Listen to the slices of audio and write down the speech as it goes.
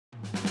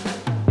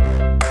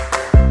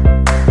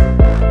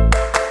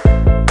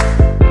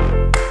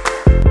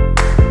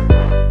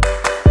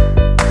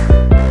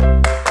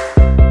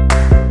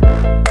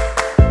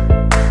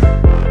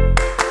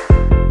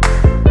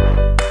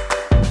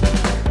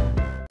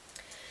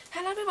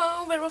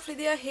Hello,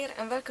 WerewolfLydia here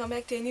and welcome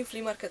back to a new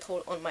flea market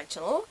haul on my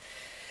channel.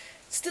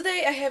 So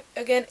today I have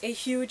again a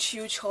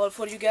huge haul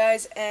for you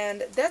guys,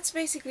 and that's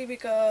basically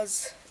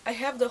because I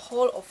have the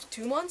haul of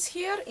 2 months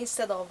here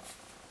instead of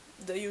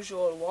the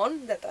usual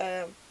one that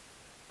I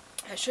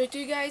showed to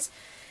you guys.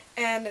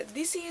 And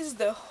this is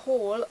the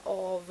haul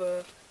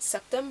of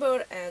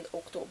September and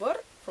October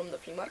from the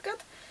flea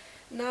market.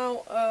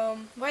 Now,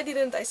 why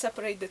didn't I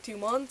separate the 2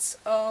 months?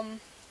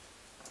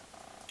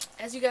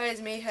 As you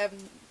guys may have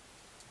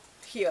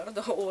heard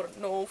or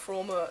know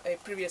from a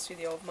previous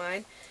video of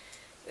mine,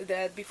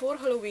 that before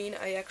Halloween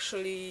I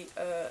actually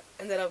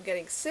ended up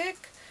getting sick.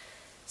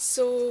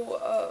 So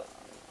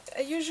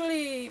I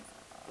usually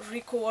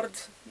record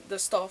the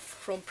stuff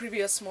from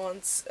previous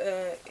months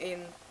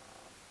in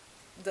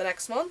the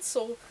next month,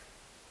 so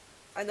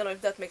I don't know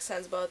if that makes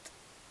sense, but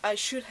I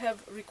should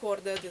have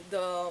recorded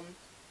the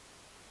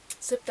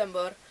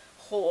September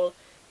haul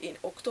in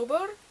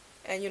October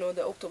and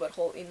the October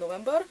haul in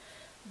November,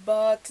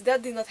 but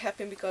that did not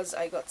happen because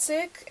I got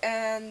sick,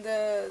 and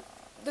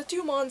the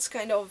 2 months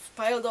kind of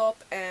piled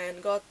up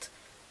and got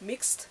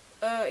mixed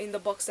in the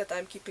box that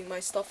I'm keeping my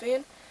stuff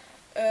in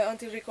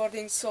until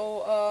recording.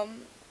 So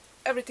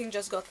everything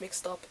just got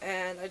mixed up,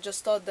 and I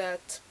just thought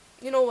that,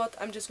 you know what,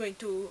 I'm just going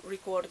to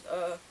record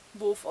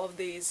both of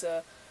these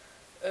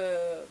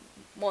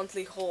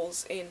monthly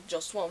hauls in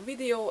just one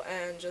video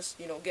and just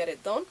get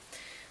it done.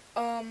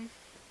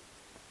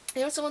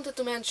 I also wanted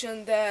to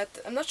mention that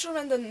I'm not sure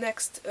when the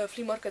next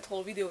flea market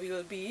haul video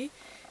will be,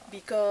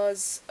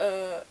 because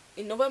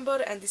in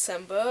November and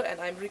December, and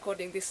I'm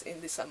recording this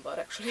in December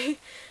actually,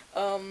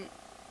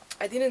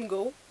 I didn't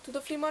go to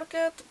the flea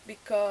market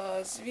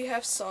because we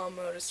have some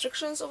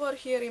restrictions over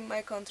here in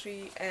my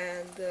country,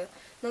 and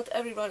not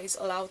everyone is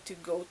allowed to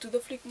go to the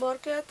flea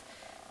market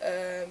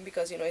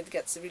because it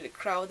gets really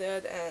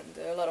crowded and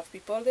a lot of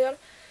people there.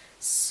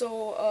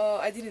 So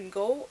I didn't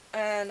go,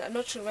 and I'm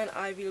not sure when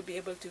I will be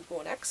able to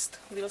go next.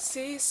 We'll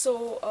see.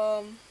 So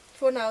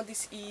for now,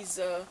 this is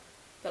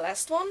the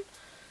last one.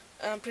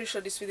 I'm pretty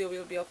sure this video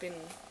will be up in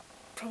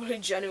probably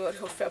January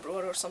or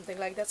February or something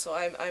like that, so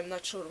I'm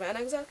not sure when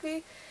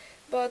exactly,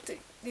 but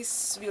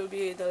this will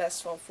be the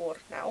last one for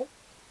now,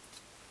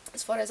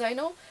 as far as I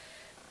know.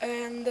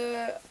 And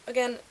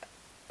again,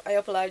 I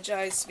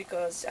apologize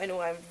because I know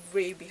I'm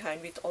way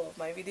behind with all of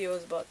my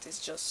videos, but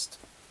it's just,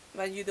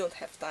 when you don't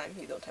have time,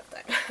 you don't have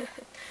time.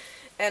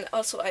 And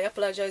also I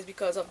apologize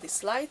because of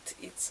this light.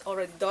 It's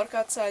already dark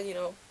outside,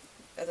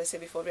 as I said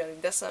before, we are in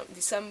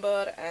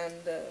December,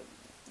 and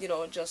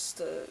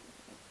just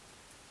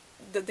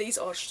the days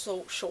are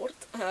so short,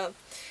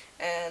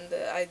 and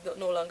I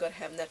no longer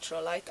have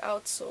natural light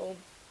out, so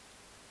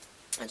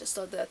I just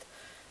thought that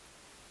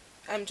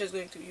I'm just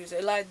going to use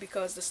a light,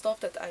 because the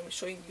stuff that I'm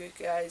showing you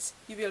guys,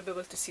 you will be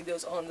able to see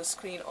those on the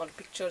screen on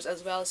pictures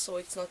as well, so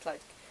it's not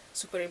like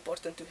super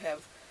important to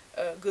have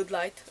a good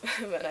light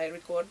when I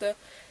record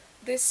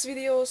this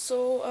video.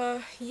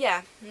 So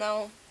yeah,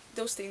 now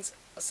those things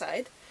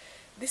aside,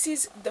 this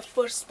is the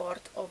first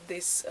part of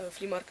this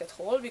flea market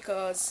haul,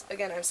 because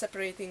again I'm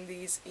separating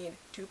these in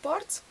 2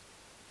 parts,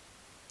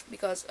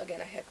 because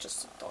again I have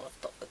just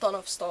a ton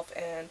of stuff,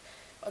 and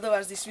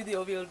otherwise this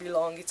video will be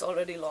long. It's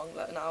already long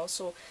now,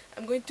 so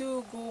I'm going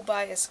to go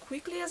by as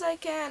quickly as I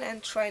can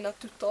and try not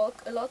to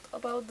talk a lot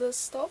about the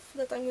stuff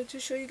that I'm going to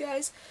show you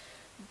guys,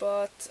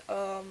 but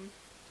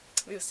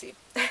we'll see.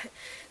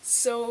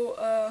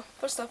 So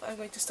first off, I'm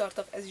going to start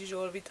off as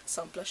usual with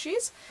some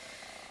plushies.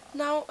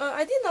 Now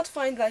I did not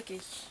find like a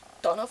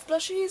ton of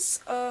plushies,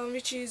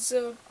 which is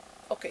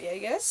okay, I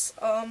guess.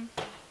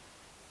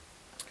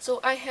 So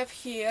I have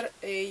here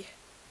a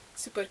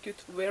super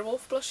cute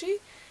werewolf plushie,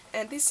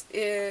 and this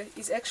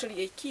is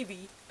actually a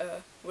kiwi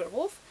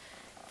werewolf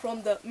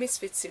from the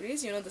Misfit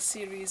series, the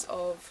series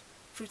of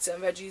fruits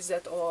and veggies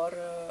that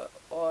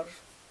are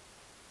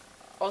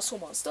also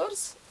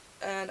monsters.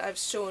 And I've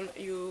shown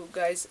you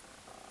guys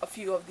a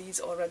few of these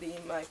already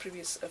in my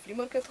previous flea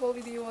market haul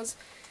videos.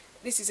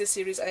 This is a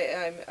series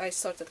I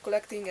started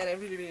collecting, and I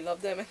really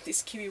love them, and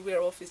this kiwi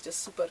werewolf is just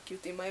super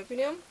cute in my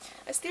opinion.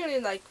 I still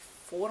need like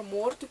 4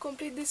 more to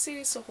complete this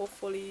series, so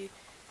hopefully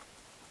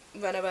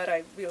whenever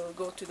I will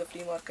go to the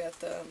flea market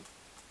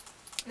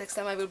next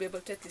time, I will be able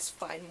to at least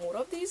find more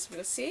of these.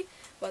 We'll see,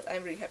 but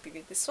I'm really happy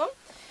with this one.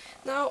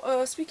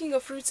 Now speaking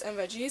of fruits and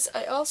veggies,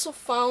 I also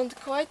found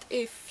quite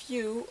a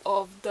few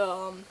of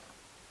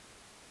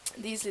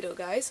these little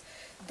guys,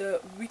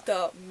 the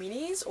Vita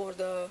Minis, or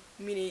the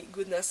Mini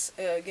Goodness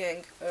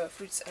Gang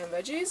fruits and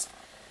veggies.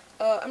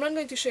 I'm not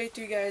going to show it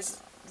to you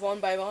guys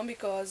one by one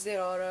because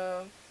there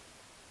are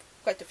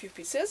quite a few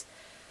pieces,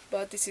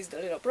 but this is the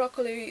little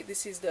broccoli,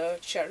 this is the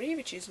cherry,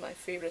 which is my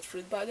favorite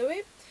fruit by the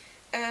way,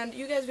 and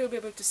you guys will be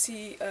able to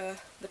see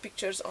the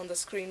pictures on the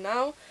screen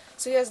now.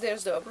 So yes,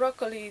 there's the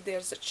broccoli,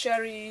 there's the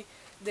cherry,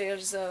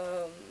 there's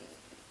the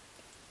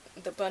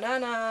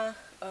banana,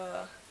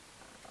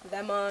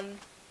 lemon,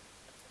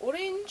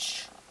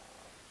 orange,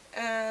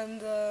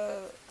 and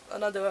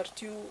another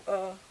 2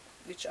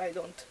 which I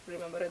don't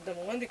remember at the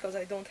moment because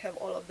I don't have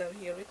all of them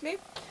here with me.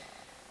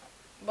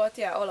 but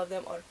yeah, all of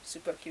them are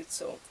super cute,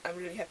 so I'm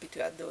really happy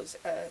to add those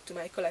to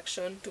my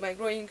collection, to my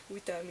Growing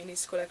with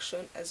Minis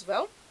collection as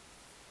well.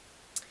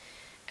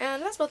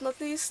 And last but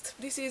not least,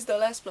 this is the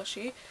last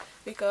plushie,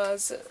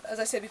 because as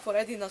I said before,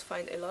 I did not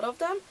find a lot of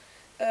them.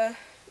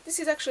 This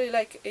is actually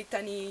like a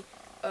tiny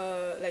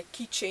like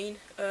keychain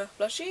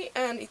plushie,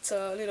 and it's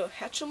a little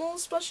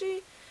Hatchimals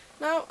plushie.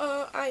 Now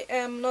I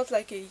am not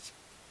like a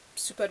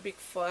super big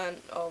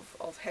fan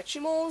of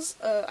Hatchimals.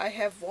 I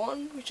have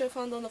one which I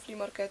found on the flea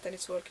market and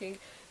it's working.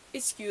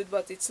 It's cute,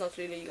 but it's not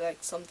really like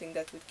something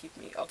that would keep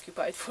me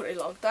occupied for a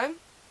long time.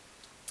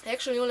 I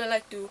actually only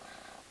like to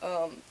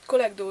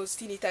collect those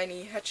teeny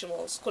tiny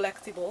Hatchimals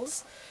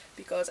collectibles,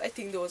 because I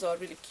think those are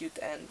really cute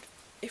and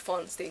a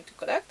fun thing to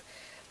collect.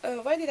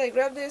 Why did I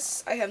grab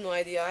this? I have no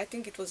idea. I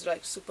think it was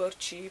like super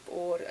cheap,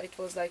 or it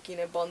was like in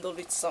a bundle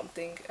with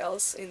something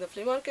else in the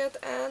flea market,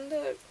 and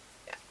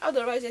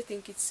otherwise I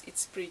think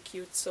it's pretty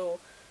cute, so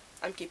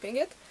I'm keeping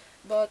it.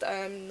 But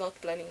I'm not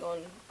planning on,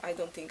 I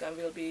don't think I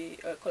will be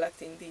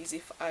collecting these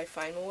if I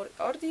find more.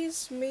 Are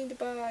these made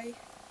by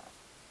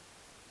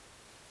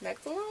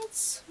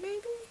McDonald's,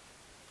 maybe?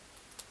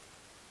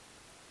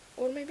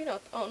 Or maybe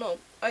not. Oh no,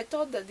 I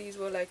thought that these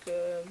were like,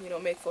 you know,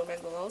 made for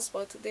McDonald's,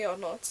 but they are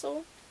not,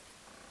 so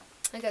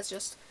I guess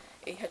just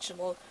a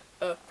Hatchimal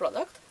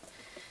product.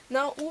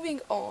 Now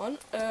moving on,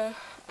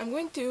 I'm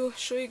going to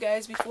show you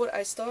guys, before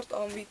I start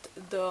on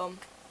with the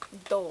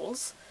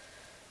dolls,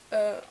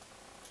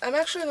 I'm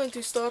actually going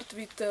to start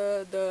with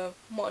the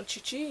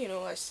Monchichi. You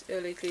know, I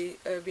lately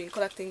been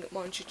collecting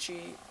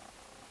Monchichi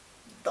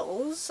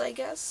dolls, I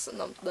guess.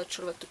 I'm not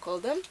sure what to call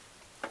them.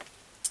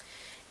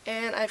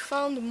 And I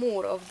found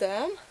more of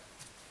them,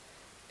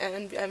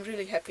 and I'm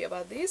really happy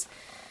about these.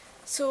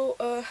 So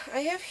I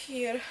have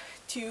here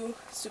two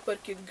super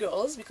cute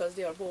girls, because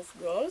they are both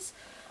girls.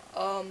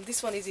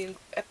 This one is in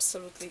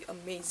absolutely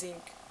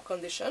amazing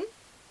condition.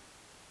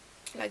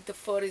 Like, the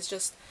fur is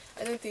just,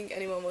 I don't think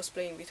anyone was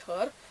playing with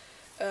her.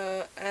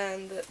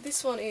 And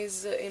this one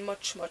is in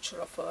much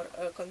rougher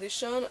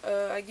condition.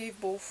 I gave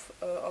both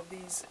of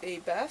these a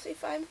bath,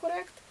 if I'm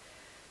correct.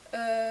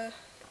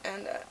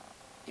 And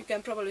you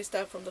can probably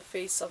tell from the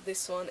face of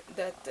this one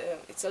that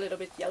it's a little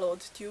bit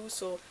yellowed too,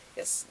 so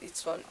yes,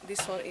 this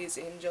one is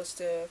in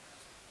just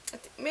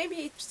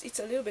maybe it's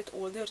a little bit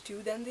older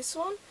too than this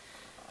one.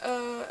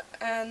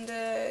 And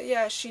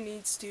yeah, she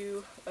needs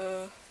to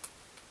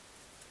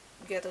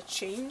get a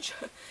change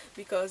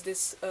because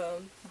this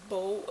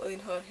bow in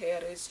her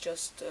hair is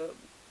just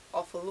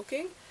awful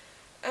looking,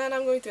 and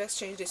I'm going to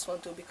exchange this one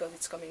too because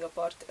it's coming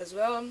apart as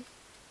well.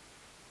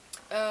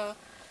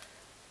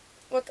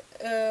 What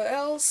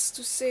else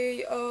to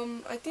say?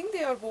 I think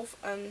they are both,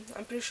 I'm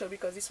pretty sure,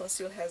 because this one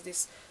still has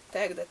this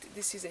tag that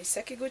this is a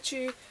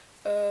Sekiguchi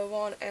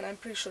one, and I'm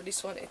pretty sure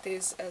this one it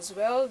is as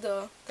well.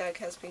 The tag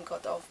has been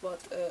cut off,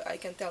 but I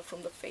can tell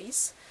from the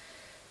face.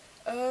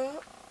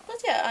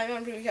 But yeah,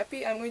 I'm really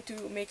happy. I'm going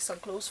to make some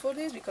clothes for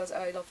this, because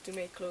I love to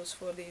make clothes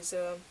for these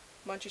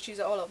Monchichis.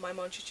 All of my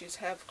Monchichis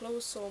have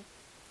clothes, so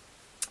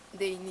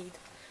they need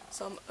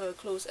some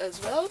clothes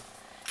as well.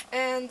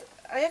 And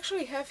I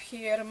actually have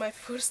here my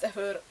first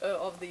ever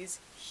of these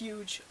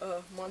huge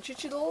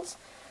Monchichi dolls.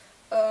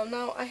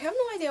 Now, I have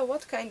no idea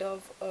what kind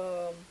of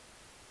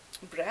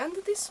brand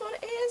this one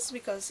is,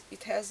 because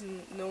it has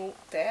no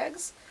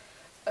tags.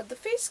 The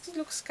face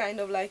looks kind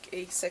of like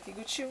a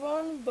Sekiguchi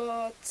one,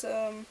 but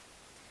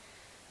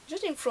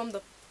judging from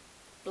the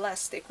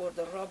plastic or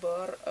the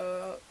rubber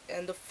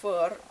and the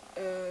fur,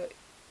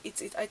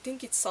 I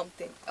think it's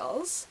something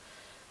else.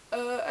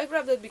 I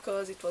grabbed it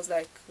because it was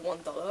like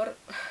 $1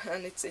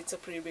 and it's a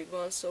pretty big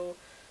one, so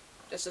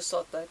just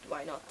thought that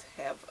why not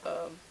have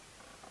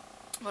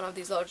one of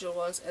these larger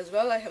ones as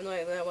well. I have no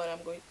idea where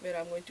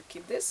I'm going to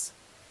keep this,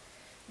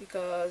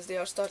 because they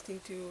are starting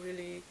to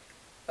really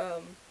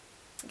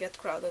get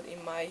crowded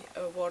in my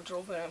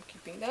wardrobe where I'm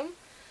keeping them,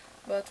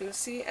 but we'll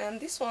see. And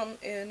this one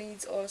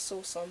needs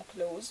also some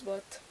clothes,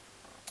 but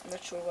I'm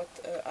not sure what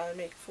I'll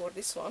make for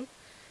this one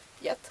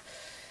yet.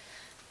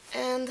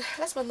 And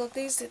last but not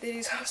least, there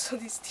is also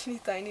this teeny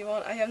tiny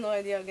one. I have no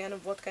idea again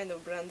of what kind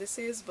of brand this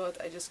is,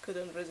 but I just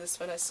couldn't resist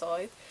when I saw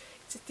it.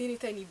 It's a teeny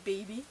tiny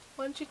baby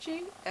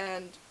Monchichi,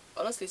 and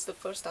honestly it's the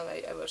first time I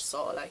ever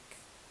saw like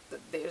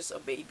that there's a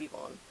baby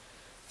one.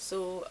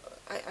 So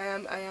I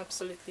am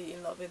absolutely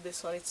in love with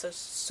this one. It's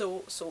just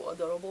so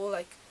adorable.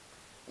 Like,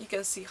 you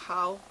can see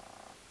how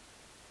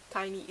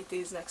tiny it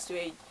is next to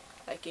a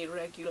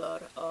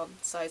regular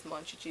sized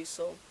Monchichi,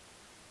 so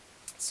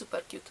it's super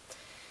cute.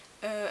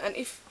 And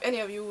if any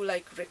of you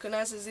like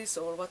recognizes this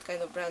or what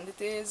kind of brand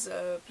it is,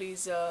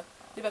 please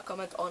leave a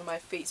comment on my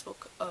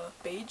Facebook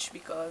page,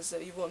 because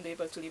you won't be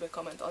able to leave a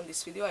comment on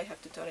this video. I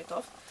have to turn it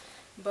off.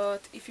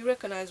 But if you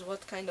recognize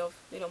what kind of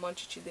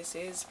Monchichi this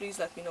is, please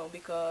let me know,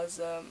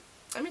 because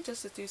I'm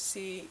interested to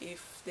see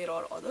if there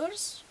are other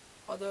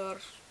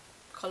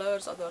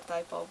colors, other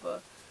type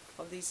of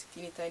these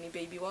teeny tiny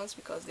baby ones,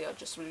 because they are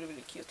just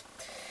really cute.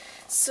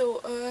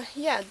 So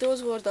yeah,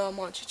 those were the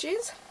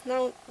Monchichis.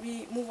 Now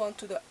we move on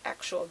to the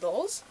actual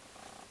dolls.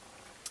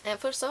 And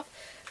first off,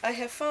 I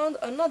have found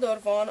another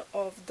one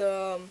of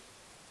the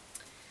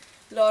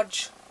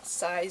large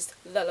sized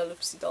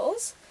Lalaloopsy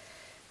dolls,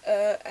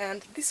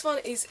 and this one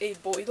is a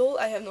boy doll.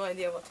 I have no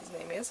idea what his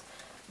name is,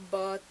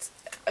 but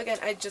again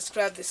I just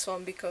grabbed this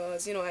one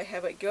because, you know, I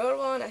have a girl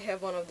one, I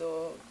have one of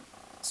the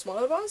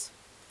smaller ones,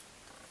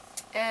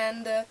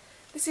 and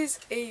this is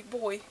a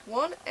boy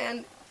one,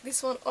 and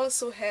this one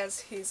also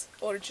has his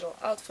original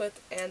outfit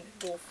and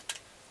both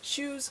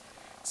shoes,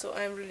 so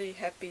I'm really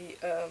happy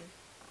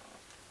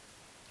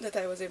that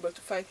I was able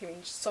to find him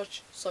in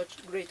such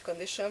great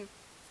condition.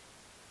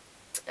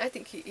 I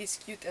think he is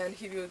cute and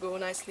he will go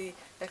nicely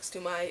next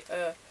to my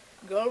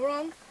girl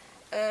one.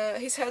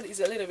 His head is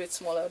a little bit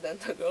smaller than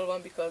the girl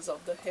one because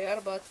of the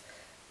hair, but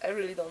I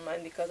really don't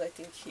mind because I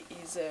think he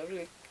is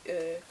really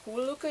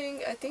cool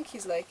looking. I think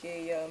he's like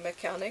a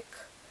mechanic,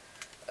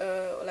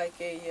 like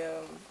a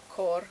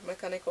car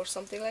mechanic or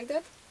something like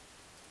that.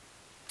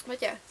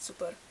 But yeah,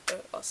 super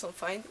awesome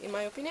find in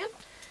my opinion.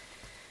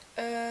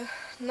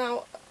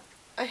 Now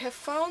I have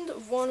found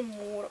one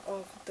more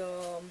of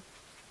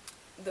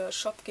the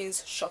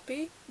Shopkins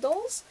Shoppy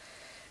dolls,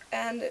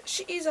 and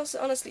she is also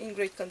honestly in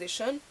great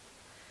condition.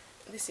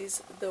 This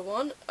is the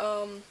one.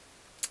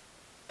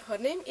 Her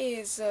name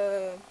is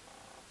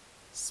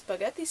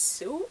Spaghetti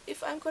Sue,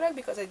 if I'm correct,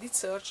 because I did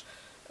search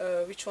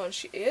which one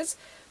she is,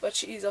 but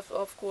she is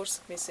of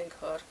course missing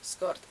her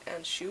skirt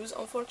and shoes,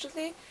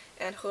 unfortunately,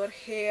 and her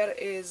hair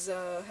is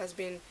has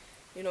been,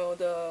 you know,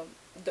 the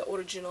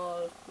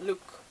original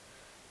look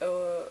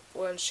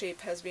one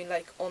shape has been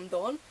like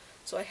undone,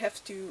 so I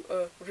have to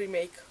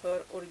remake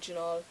her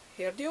original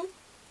hairdo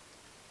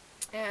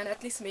and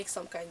at least make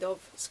some kind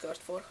of skirt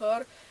for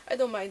her. I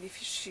don't mind if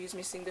she's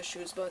missing the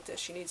shoes, but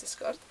she needs a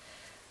skirt.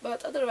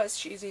 But otherwise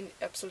she is in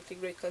absolutely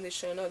great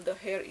condition. The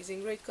hair is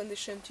in great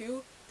condition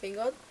too, thank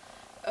God.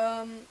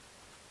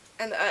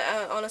 And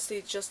I honestly,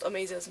 it just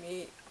amazes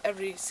me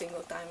every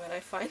single time when I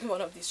find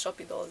one of these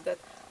Shopee dolls that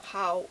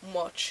how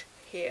much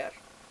hair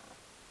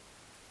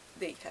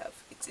they have.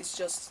 It's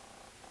just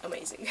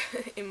amazing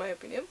in my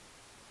opinion.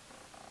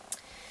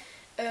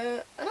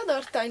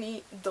 Another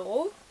tiny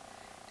doll,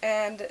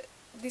 and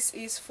this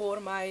is for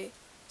my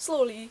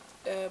slowly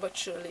but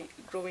surely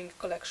growing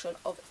collection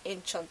of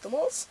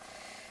Enchantimals.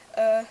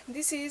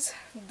 This is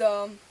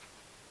the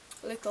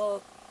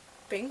little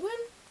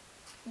penguin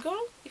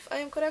girl, if I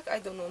am correct. I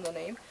don't know the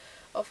name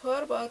of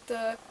her,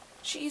 but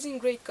she is in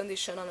great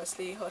condition,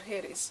 honestly. Her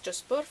hair is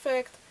just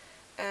perfect,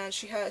 and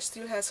she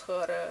still has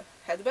her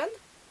headband.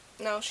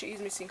 Now she is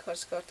missing her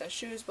skirt and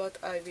shoes, but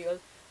I will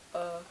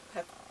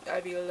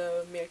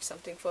make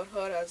something for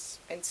her, as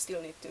and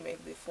still need to make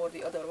for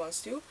the other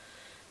ones too.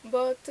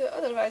 But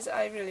otherwise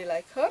I really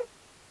like her.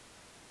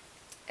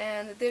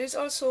 And there is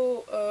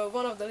also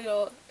one of the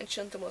little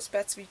Enchantimals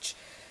pets which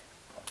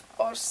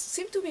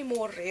seem to be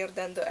more rare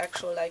than the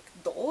actual like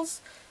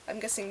dolls. I'm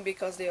guessing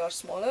because they are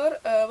smaller.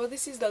 But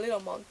this is the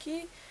little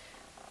monkey.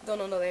 Don't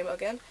know the name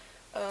again.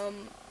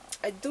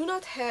 I do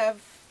not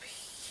have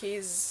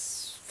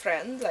his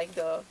friend, like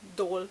the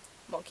doll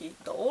monkey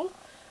doll,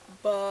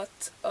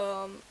 but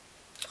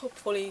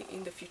hopefully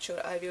in the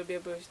future I will be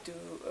able to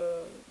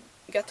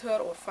get her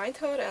or find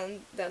her,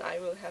 and then I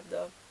will have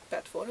the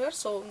pet for her.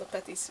 So the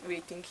pet is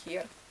waiting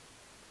here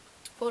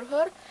for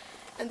her.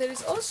 And there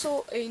is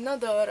also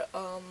another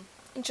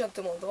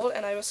Enchantimal doll,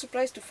 and I was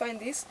surprised to find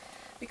this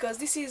because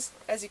this is,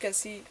 as you can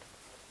see,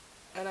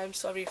 and I'm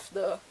sorry if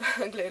the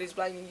glare is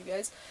blinding you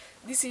guys,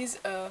 this is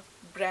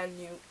brand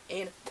new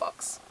in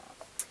box.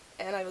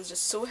 And I was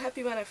just so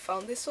happy when I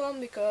found this one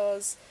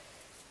because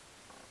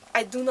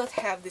I do not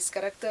have this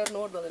character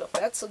nor the little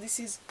pet, so this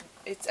is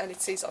it, and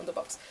it says on the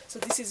box. So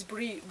this is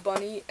Brie,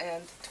 Bunny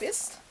and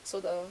Twist. So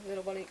the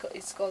little bunny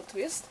is called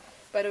Twist.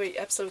 By the way,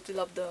 absolutely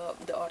love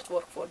the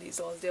artwork for these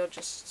dolls. They are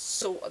just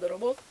so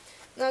adorable.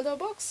 Now the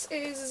box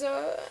is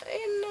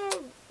in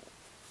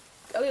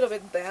a little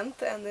bit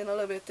bent and in a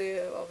little bit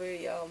of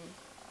a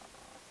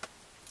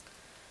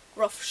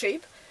rough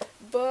shape,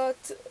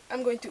 but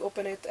I'm going to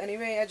open it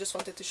anyway. I just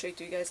wanted to show it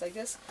to you guys like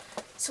this.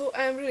 So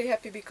I'm really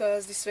happy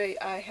because this way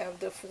I have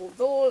the full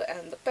doll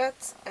and the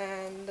pet,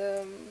 and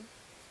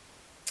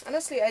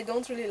honestly I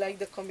don't really like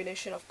the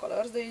combination of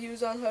colors they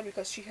use on her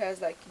because she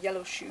has like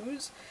yellow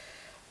shoes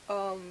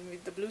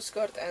with the blue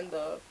skirt and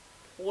the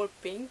whole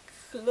pink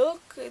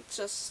look. It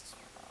just,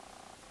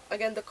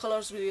 again, the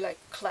colors really like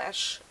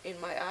clash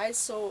in my eyes,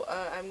 so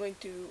I'm going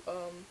to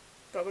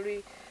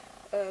probably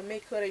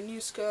make her a new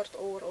skirt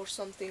or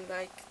something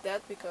like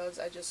that because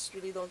I just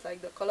really don't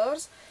like the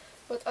colors.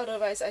 But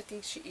otherwise I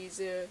think she is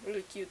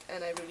really cute,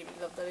 and I really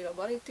love the little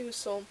bunny too,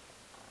 so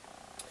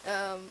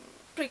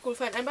pretty cool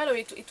find. And by the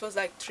way, it was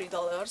like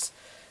 $3,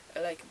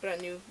 like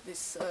brand new,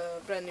 this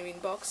brand new in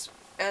box,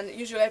 and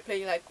usually I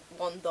pay like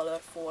 $1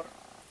 for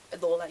a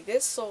doll like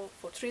this, so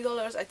for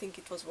 $3 I think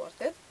it was worth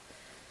it,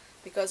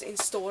 because in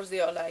stores they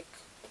are like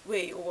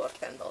way over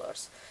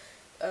 $10,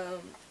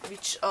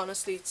 which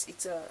honestly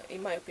it's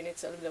in my opinion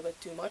it's a little bit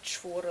too much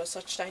for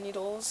such tiny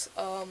dolls,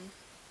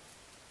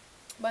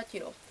 but you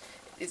know,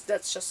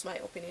 that's just my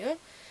opinion.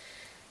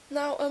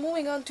 Now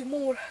moving on to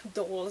more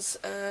dolls,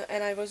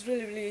 and I was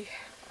really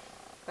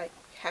like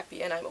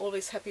happy, and I'm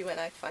always happy when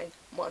I find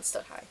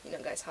Monster High. You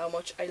know, guys, how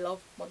much I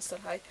love Monster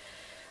High.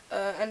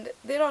 And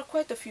there are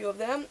quite a few of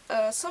them.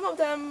 Some of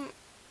them,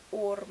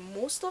 or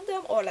most of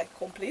them, are like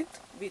complete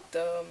with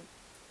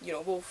you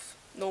know, both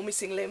no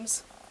missing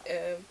limbs,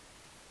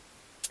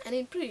 and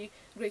in pretty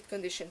great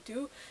condition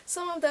too.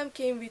 Some of them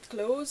came with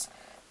clothes.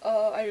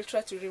 I will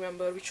try to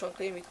remember which one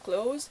came with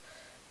clothes.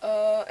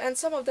 And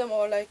some of them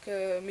are like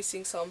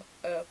missing some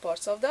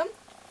parts of them.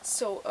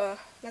 So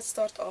let's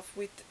start off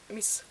with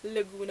Miss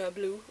Laguna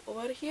Blue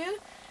over here,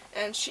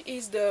 and she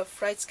is the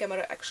Frights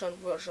Camera Action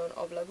version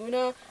of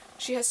Laguna.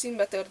 She has seen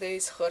better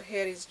days. Her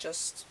hair is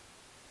just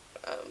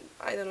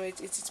I don't know,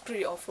 it's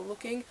pretty awful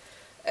looking,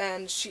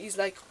 and she is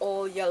like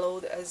all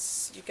yellowed,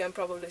 as you can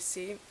probably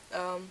see,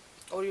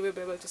 or you will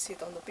be able to see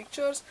it on the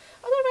pictures.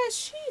 Otherwise,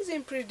 she is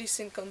in pretty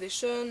decent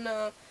condition,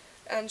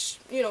 and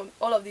you know,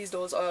 all of these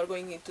dolls are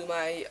going into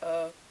my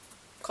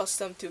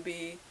custom to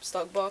be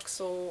stock box,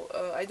 so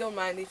I don't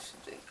mind if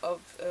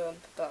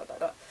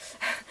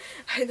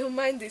I don't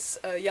mind this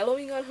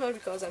yellowing on her,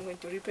 because I'm going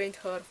to repaint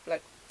her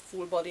like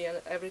full body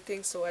and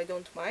everything, so I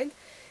don't mind.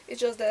 It's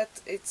just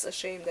that it's a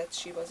shame that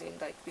she was in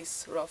like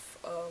this rough,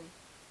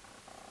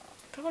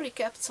 probably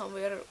kept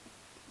somewhere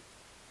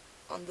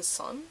on the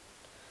sun,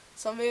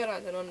 somewhere, I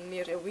don't know,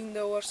 near a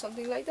window or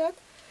something like that.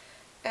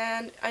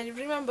 And I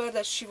remember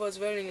that she was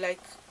wearing like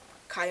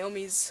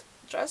Kayomi's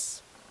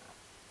dress,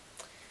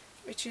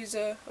 which is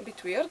a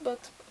bit weird,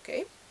 but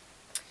okay.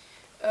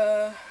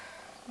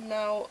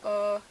 Now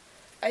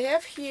I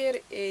have here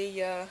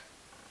a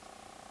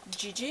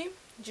Gigi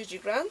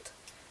Grant.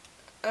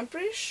 I'm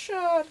pretty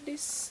sure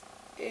this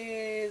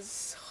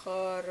is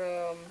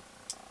her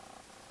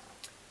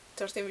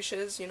 13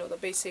 Wishes, you know, the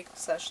basic /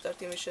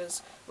 13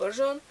 Wishes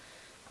version.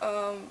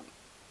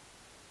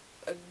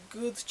 A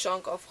good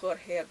chunk of her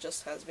hair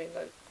just has been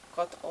like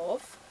cut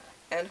off,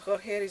 and her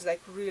hair is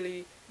like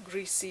really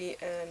greasy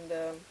and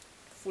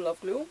full of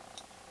glue,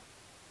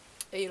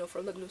 you know,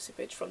 from the glue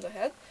seepage from the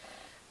head.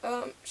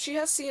 She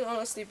has seen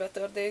honestly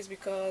better days,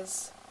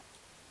 because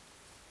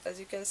as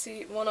you can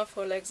see, one of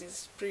her legs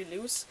is pretty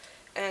loose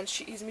and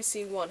she is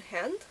missing one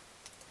hand.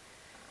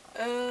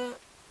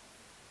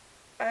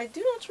 I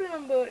do not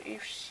remember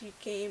if she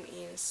came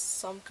in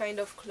some kind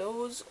of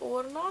clothes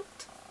or not.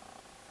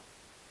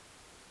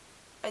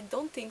 I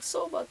don't think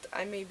so, but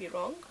I may be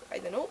wrong, I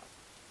don't know.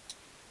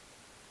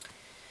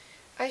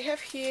 I have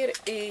here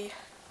a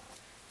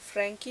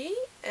Frankie,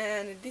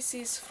 and this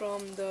is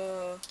from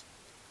the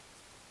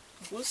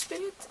Ghoul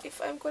Spirit,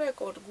 if I'm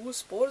correct, or Ghoul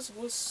Sports,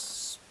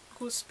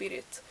 Ghoul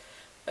Spirit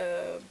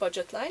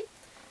budget line.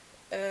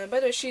 By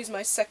the way, she is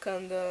my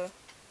second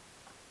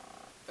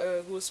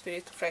Ghoul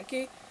Spirit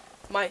Frankie,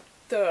 my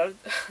third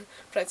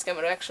Frights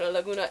Camera Action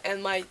Laguna,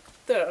 and my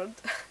third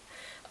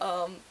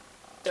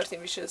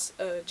 13 Wishes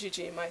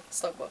Gigi in my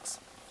stock box.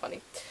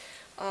 Funny.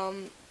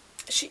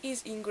 She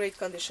is in great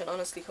condition,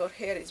 honestly. Her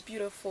hair is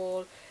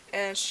beautiful,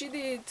 and she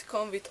did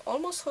come with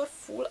almost her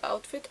full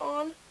outfit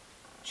on.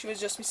 She was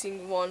just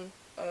missing one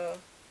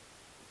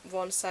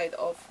side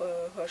of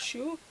her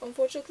shoe,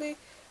 unfortunately.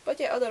 But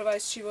yeah,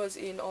 otherwise she was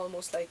in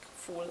almost like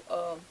full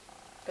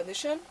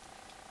condition.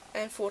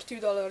 And for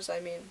 $2, I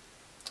mean,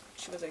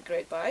 she was a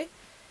great buy.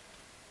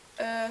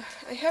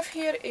 I have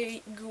here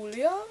a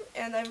Ghoulia,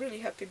 and I'm really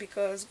happy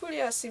because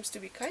Ghoulia seems to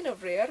be kind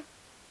of rare,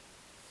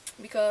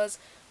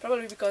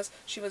 probably because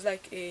she was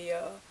like a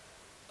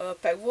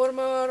peg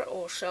warmer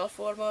or shelf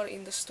warmer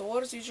in the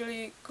stores.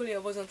 Usually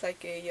Ghoulia wasn't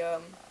like a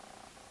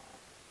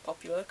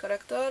popular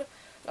character,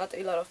 not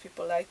a lot of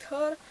people liked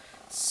her,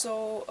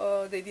 so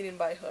they didn't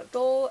buy her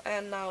doll,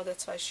 and now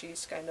that's why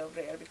she's kind of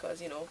rare,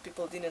 because, you know,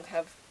 people didn't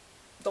have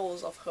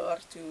dolls of her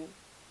to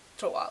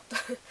throw out,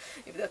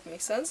 if that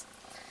makes sense.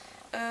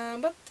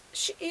 But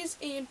she is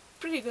in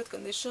pretty good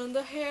condition.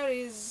 The hair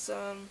is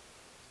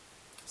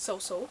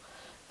so-so,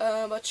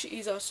 but she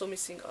is also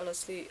missing,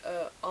 honestly,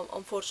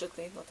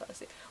 unfortunately, not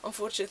honestly,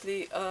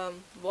 unfortunately,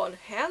 one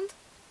hand,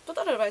 but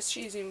otherwise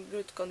she is in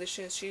good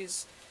condition.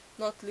 She's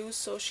not loose,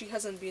 so she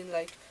hasn't been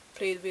like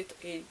played with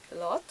a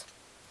lot.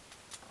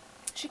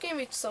 She came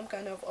with some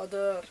kind of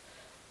other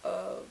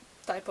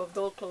type of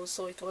doll clothes,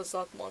 so it was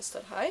not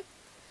Monster High.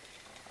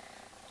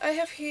 I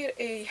have here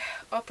a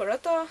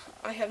Operetta.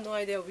 I have no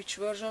idea which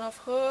version of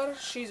her.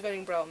 She's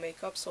wearing brown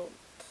makeup, so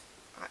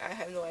I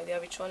have no idea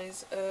which one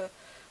is.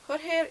 Her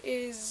hair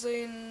is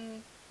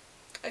in,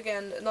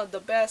 again, not the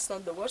best,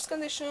 not the worst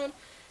condition,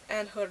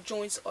 and her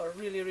joints are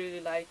really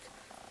like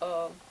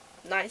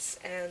nice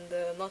and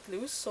not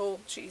loose,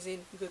 so she is in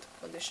good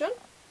condition.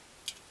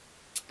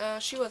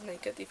 She was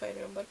naked, if I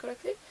remember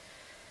correctly.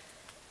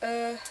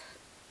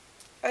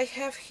 I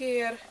have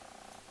here,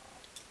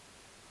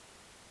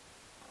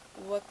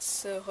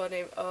 what's her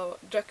name,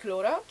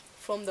 Draculaura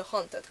from the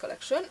Haunted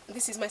collection.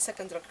 This is my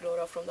second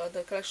Draculaura from the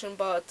Haunted collection,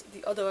 but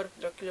the other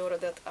Draculaura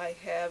that I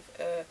have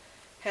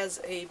has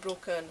a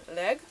broken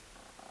leg.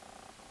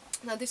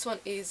 Now this one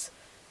is,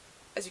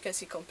 as you can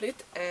see,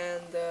 complete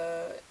and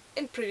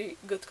in pretty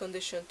good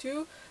condition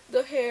too.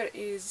 The hair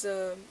is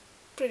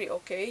pretty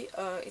okay.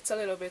 It's a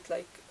little bit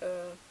like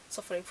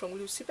suffering from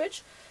glue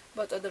seepage,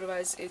 but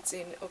otherwise it's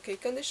in okay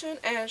condition.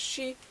 And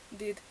she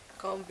did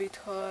come with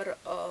her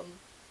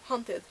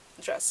hunted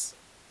dress.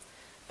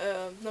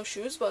 No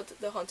shoes, but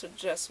the hunted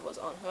dress was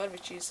on her,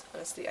 which is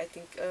honestly I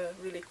think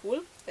really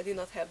cool. I did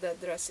not have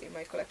that dress in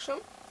my collection.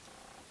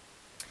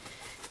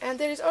 And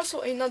there is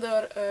also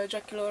another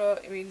Dracula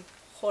in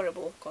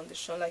horrible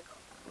condition, like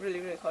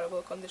really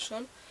horrible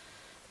condition.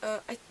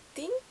 I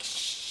think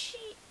she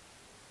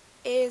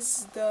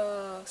is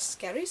the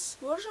scariest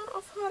version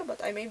of her,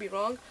 but I may be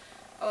wrong.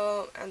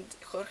 And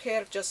her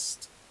hair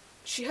just,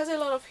 she has a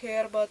lot of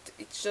hair, but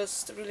it's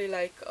just really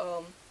like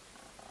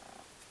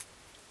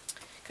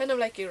kind of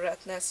like a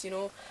ratness, you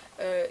know.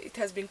 It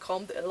has been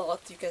combed a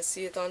lot, you can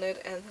see it on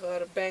it, and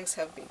her bangs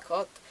have been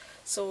cut.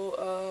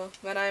 So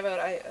whenever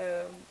I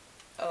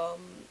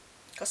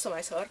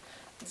customize her,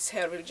 this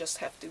hair will just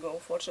have to go,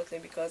 unfortunately,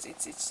 because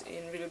it's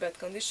in really bad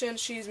condition.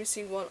 She is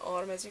missing one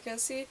arm, as you can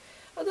see.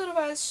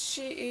 Otherwise,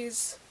 she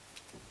is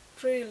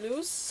pretty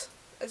loose,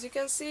 as you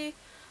can see.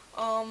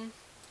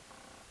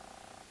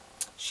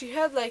 She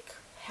had like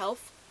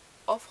half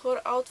of her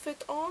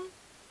outfit on.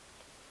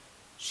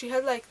 She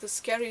had like the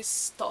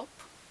scariest top,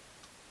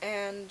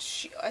 and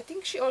I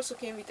think she also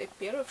came with a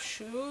pair of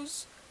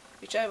shoes,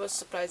 which I was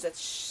surprised that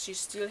she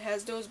still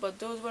has those, but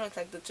those weren't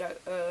like the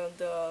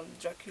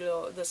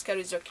Dracula, the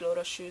scary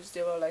Dracula shoes.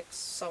 They were like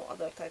some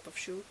other type of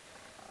shoe.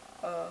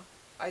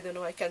 I don't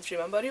know, I can't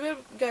remember. You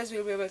guys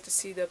will be able to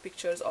see the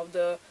pictures of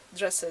the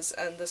dresses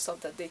and the stuff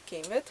that they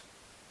came with.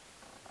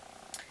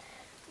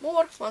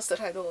 More Monster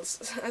High dolls.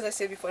 As I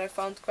said before, I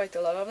found quite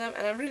a lot of them,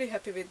 and I'm really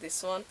happy with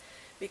this one,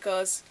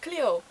 because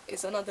Cleo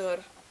is another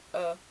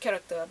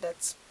character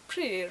that's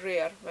pretty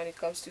rare when it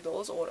comes to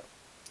dolls, or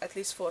at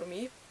least for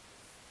me.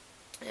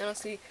 I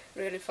honestly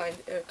rarely find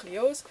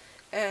Cleos,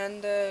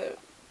 and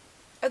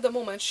at the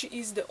moment she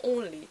is the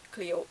only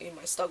Cleo in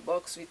my stock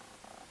box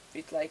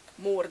with like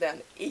more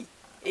than 80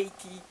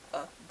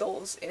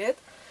 dolls in it.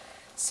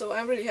 So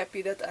I'm really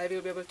happy that I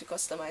will be able to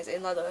customize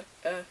another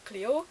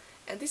Cleo,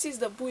 and this is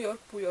the Bujork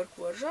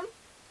version.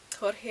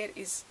 Her hair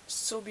is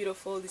so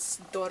beautiful, this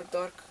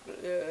dark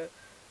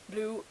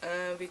blue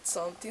with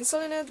some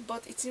tinsel in it,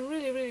 but it's in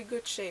really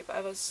good shape.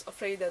 I was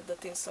afraid that the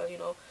tinsel, you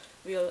know,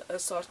 will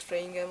start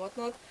fraying and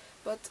whatnot,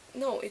 but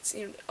no, it's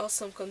in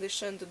awesome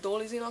condition. The doll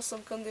is in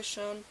awesome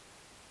condition,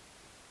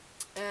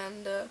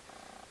 and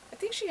I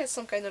think she has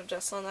some kind of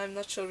dress on. I'm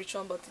not sure which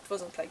one, but it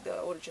wasn't like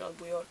the original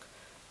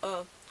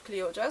Bujork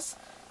Cleo dress.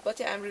 But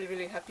yeah, I'm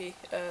really happy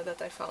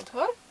that I found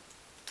her.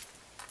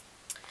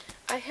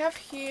 I have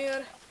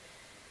here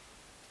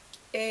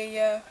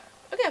a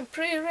again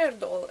pretty rare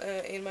doll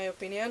in my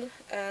opinion,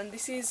 and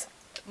this is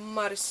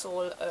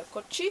Marisol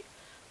Cocci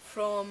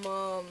from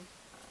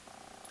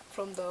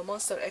the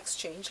Monster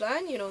Exchange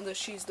line. You know,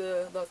 she's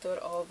the daughter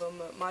of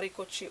Mari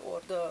Cocci,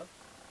 or the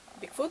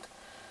Bigfoot,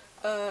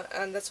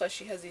 and that's why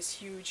she has these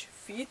huge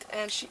feet,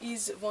 and she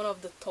is one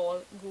of the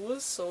tall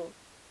ghouls. So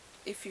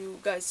if you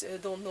guys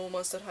don't know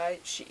Monster High,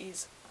 she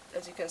is,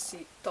 as you can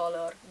see,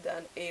 taller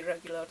than a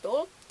regular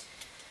doll.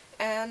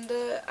 And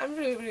I'm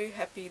really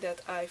happy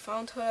that I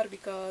found her,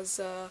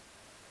 because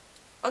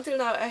until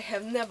now I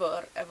have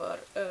never ever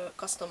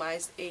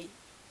customized a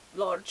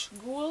large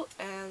ghoul,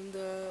 and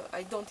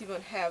I don't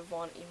even have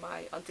one in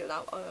my, until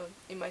now,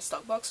 in my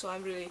stock box. So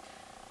I'm really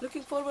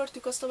looking forward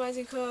to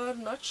customizing her.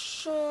 Not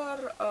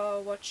sure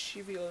what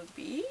she will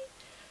be,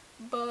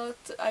 but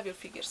I will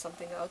figure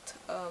something out.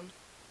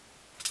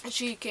 And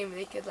she came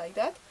naked like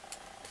that.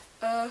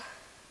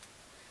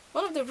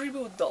 One of the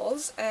reboot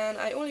dolls, and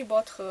I only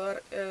bought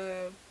her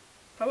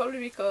probably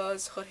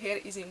because her hair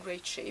is in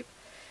great shape.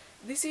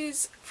 This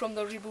is from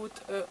the reboot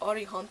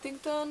Ari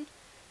Huntington,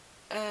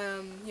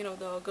 you know,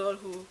 the girl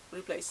who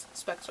replaced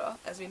Spectra,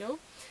 as we know.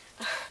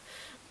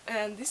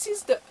 And this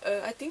is the,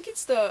 I think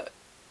it's the,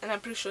 and I'm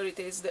pretty sure it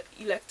is the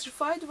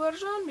electrified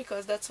version,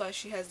 because that's why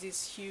she has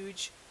this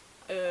huge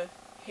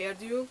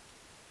hairdo.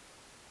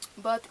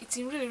 But it's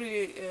in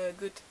really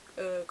good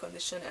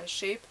condition and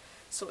shape,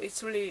 so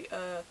it's really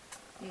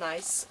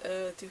nice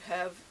to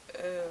have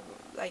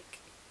like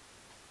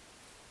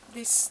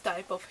this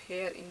type of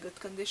hair in good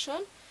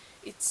condition.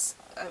 It's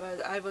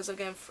I was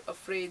again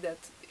afraid that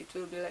it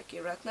will be like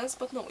a ratness,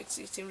 but no,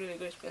 it's in really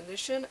great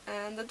condition,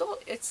 and the doll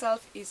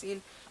itself is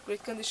in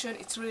great condition.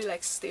 It's really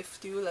like stiff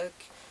too,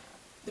 like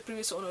the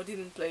previous owner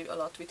didn't play a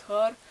lot with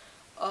her.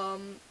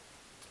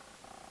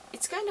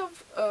 It's kind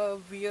of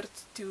weird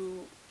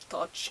to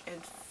touch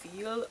and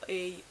feel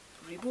a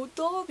reboot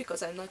doll,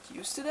 because I'm not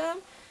used to them,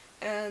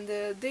 and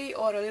they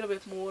are a little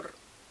bit more,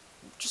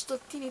 just a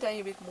teeny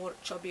tiny bit more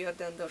chubbier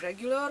than the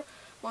regular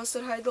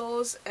Monster High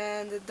dolls,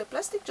 and the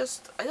plastic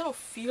just, I don't know,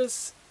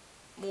 feels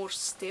more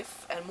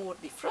stiff and more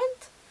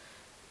different.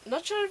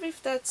 Not sure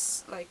if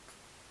that's like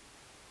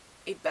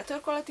a better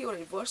quality or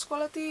a worse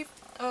quality.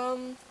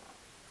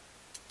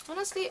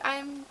 Honestly,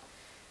 I'm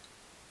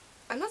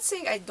not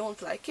saying I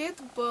don't like it,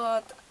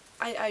 but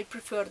I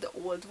prefer the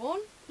old one,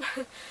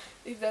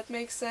 if that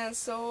makes sense.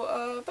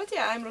 So, but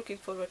yeah, I'm looking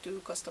forward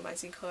to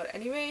customizing her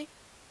anyway.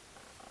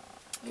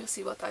 We'll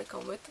see what I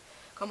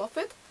come up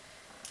with.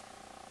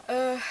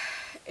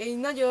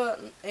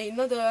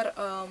 Another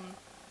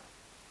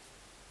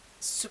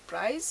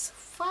surprise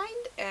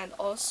find and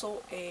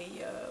also a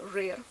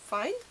rare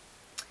find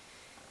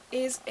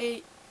is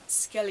a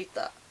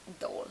Skeletor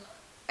doll,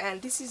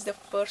 and this is the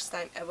first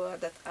time ever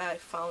that I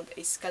found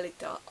a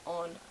Skeletor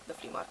on the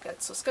flea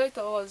market. So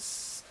Skeletor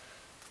was,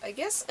 I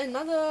guess,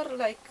 another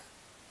like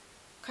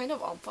kind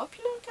of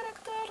unpopular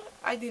character.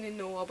 I didn't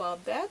know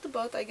about that,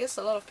 but I guess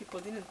a lot of people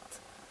didn't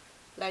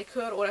like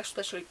her, or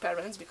especially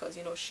parents, because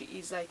you know she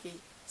is like a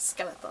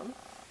skeleton,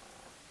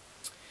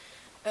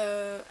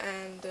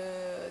 and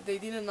they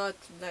did not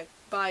like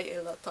buy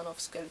a ton of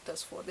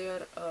Skeletors for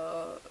their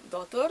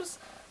daughters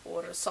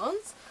or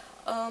sons,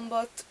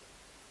 but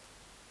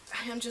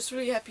I am just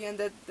really happy and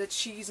that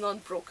she is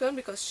not broken,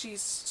 because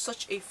she's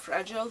such a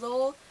fragile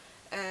doll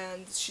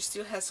and she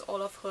still has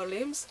all of her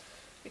limbs,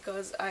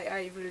 because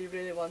I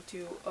really want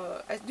to,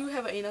 I do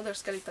have another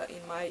Skeletor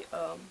in my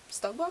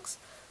stock box,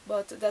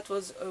 but that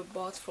was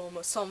bought from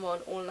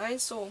someone online,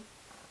 so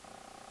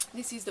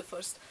this is the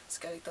first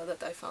Skeletor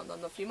that I found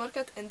on the flea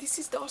market, and this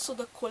is also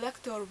the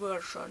collector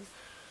version,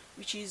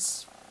 which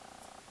is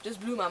just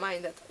blew my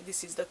mind that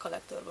this is the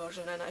collector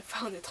version, and I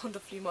found it on the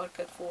flea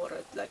market for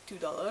like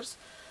 $2.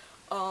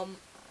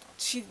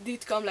 She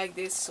did come like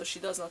this, so she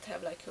does not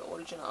have like her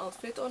original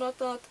outfit or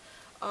not.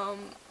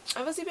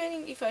 I was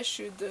debating if I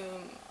should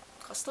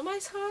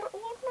customize her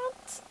or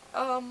not,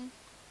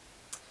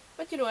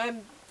 but you know,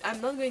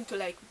 I'm not going to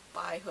like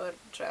buy her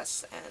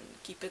dress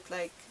and keep it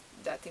like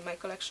that in my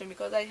collection,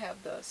 because I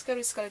have the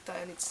Scary Skeletor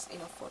and it's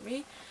enough for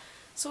me.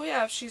 So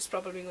yeah, she's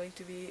probably going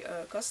to be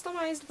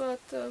customized, but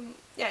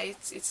yeah,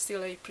 it's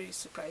still a pretty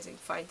surprising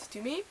find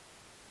to me.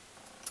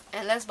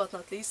 And last but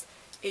not least,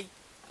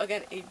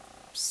 again a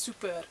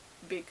super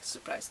big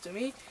surprise to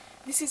me.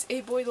 This is a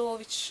boy doll,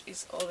 which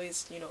is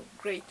always, you know,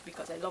 great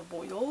because I love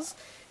boy dolls,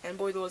 and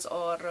boy dolls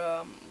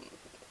are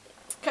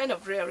kind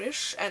of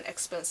rare-ish and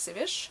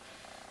expensive-ish.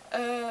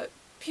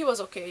 He was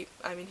okay,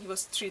 I mean he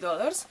was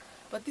 $3,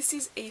 but this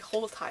is a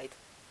Holt Hide,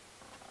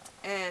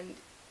 and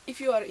if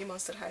you are a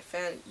Monster High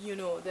fan, you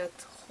know that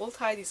Holt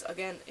Hide is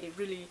again a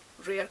really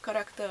rare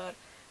character,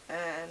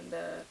 and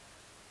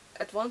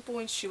at one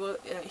point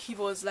he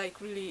was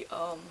like really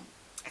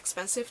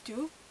expensive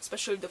too,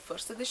 especially the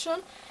first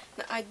edition.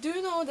 Now I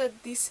do know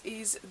that this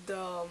is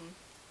the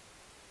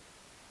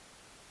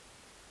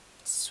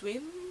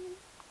swim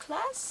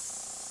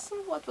class.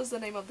 What was the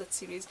name of that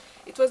series?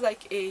 It was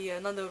like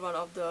another one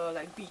of the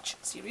like beach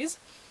series,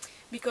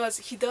 because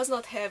he does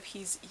not have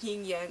his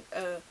yin yang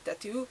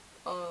tattoo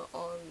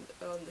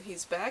on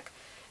his back,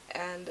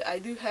 and I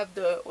do have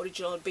the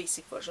original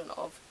basic version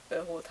of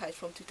Holt Hide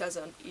from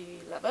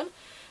 2011,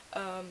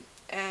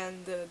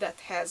 and that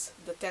has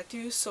the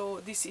tattoo. So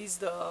this is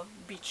the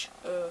beach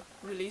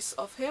release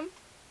of him,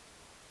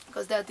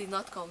 because that did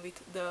not come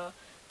with the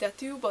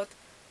tattoo, but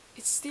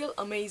it still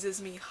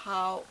amazes me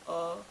how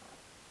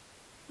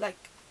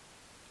like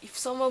if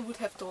someone would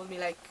have told me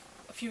like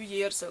a few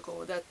years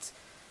ago that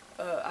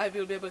I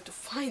will be able to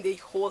find a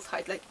Holt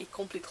Hide, like a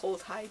complete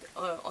Holt Hide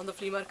on the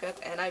flea market,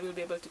 and I will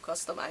be able to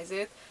customize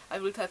it, I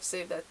would have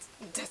said that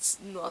that's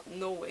not,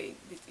 no way,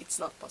 it's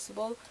not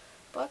possible.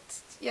 But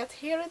yet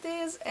here it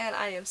is, and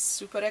I am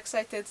super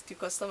excited to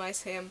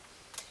customize him,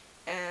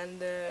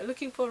 and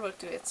looking forward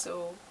to it,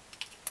 so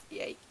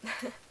yay.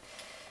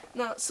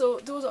 Now, so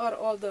those are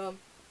all the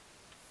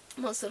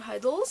Monster High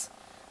dolls.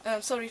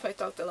 Sorry if I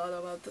talked a lot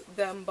about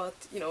them, but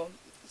you know,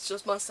 it's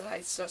just Monster High,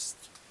 it's just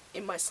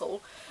in my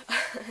soul,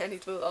 and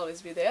it will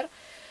always be there.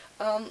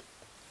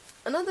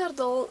 Another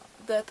doll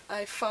that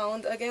I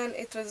found, again,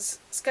 it's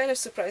kind of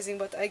surprising,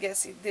 but I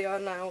guess they are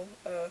now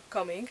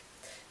coming,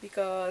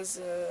 because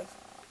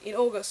in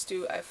August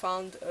too I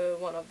found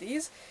one of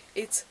these.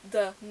 It's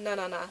the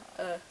Nanana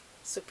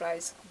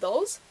surprise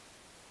dolls,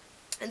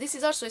 and this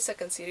is also a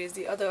second series.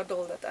 The other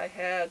doll that I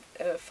had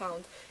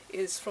found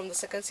is from the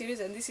second series,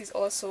 and this is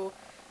also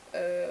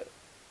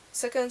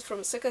from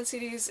the second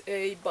series,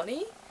 a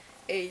bunny,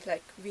 a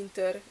like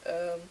winter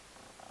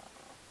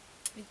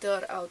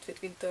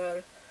outfit,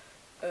 winter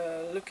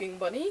looking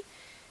bunny.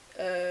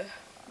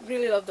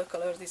 Really love the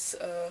color, this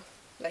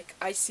like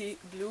icy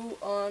blue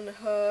on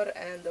her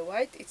and the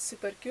white, it's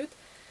super cute.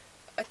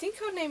 I think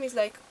her name is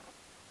like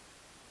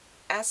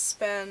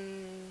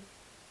Aspen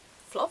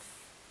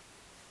Fluff,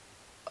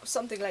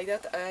 something like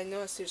that. I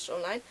know I searched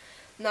online.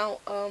 Now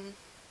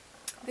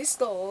this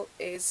doll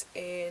is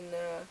in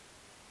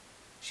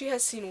she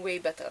has seen way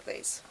better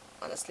days,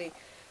 honestly.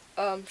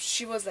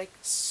 She was like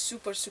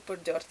super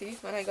dirty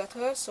when I got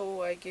her,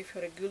 so I gave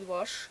her a good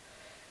wash.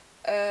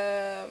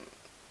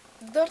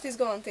 Dirt is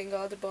gone, thank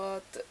God,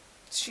 but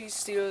she's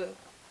still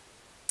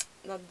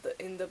not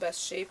in the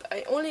best shape.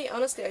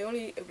 Honestly, I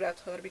only grabbed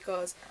her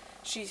because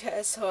she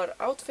has her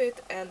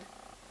outfit and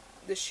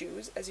the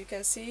shoes, as you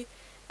can see,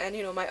 and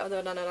you know, my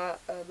other Nanana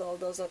doll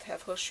does not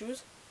have her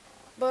shoes,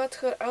 but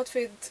her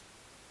outfit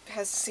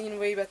has seen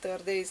way better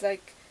days.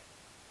 Like,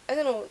 I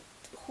don't know,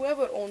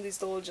 whoever owned this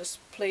doll just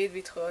played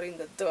with her in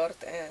the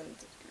dirt and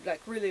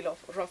like really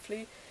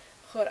roughly.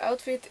 her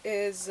outfit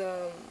is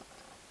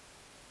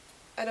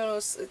I don't know,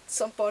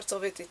 some parts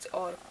of it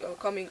are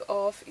coming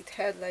off. It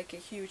had like a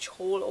huge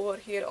hole over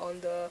here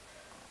on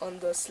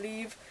the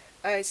sleeve.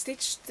 I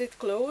stitched it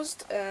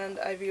closed, and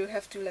I will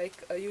have to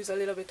like use a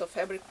little bit of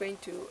fabric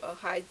paint to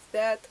hide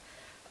that.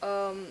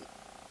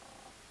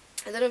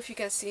 I don't know if you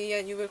can see,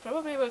 and you will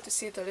probably be able to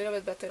see it a little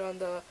bit better on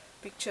the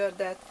picture,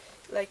 that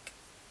like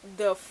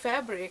the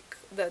fabric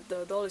that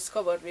the doll is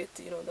covered with,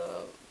 you know,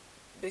 the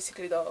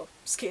basically the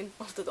skin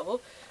of the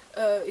doll,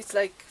 it's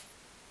like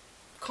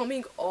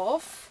coming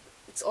off.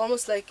 It's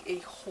almost like a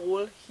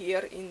hole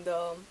here in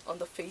the on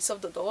the face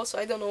of the doll. So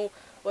I don't know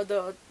what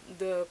the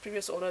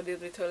previous owner did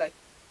with her, like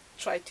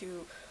try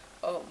to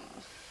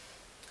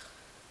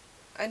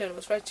I don't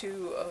know, try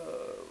to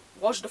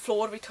wash the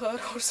floor with her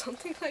or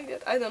something like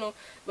that. I don't know,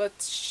 but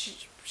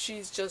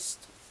she's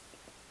just,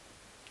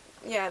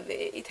 yeah,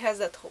 it has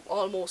that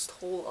almost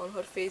hole on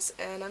her face,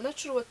 and I'm not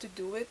sure what to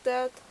do with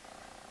that.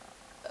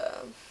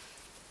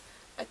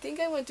 I think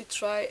I'm going to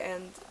try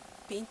and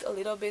paint a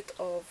little bit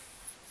of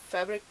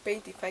fabric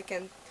paint if I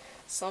can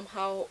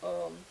somehow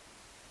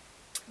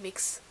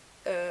mix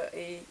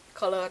a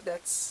color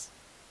that's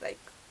like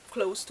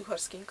close to her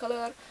skin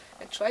color,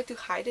 and try to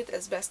hide it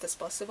as best as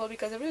possible,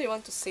 because I really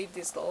want to save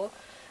this doll,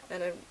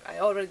 and I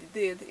already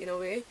did in a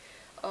way.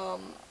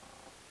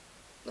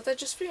 But I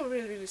just feel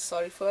really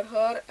sorry for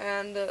her,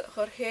 and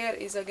her hair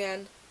is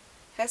again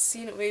has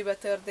seen way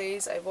better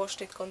days. I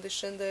washed it,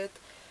 conditioned it,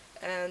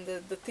 and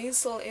the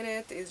tinsel in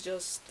it is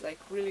just like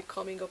really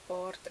coming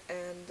apart,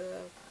 and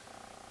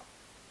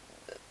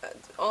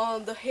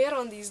on the hair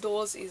on these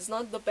dolls is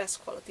not the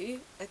best quality.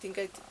 I think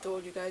I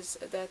told you guys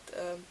that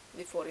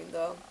before in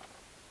the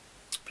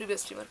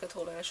previous Fleamarket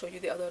haul when I showed you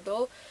the other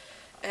doll,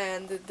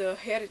 and the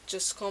hair, it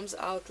just comes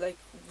out like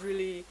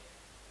really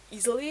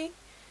easily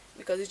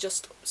because it's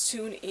just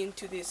sewn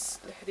into this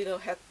little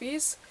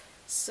headpiece.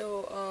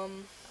 So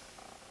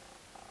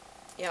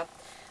yeah,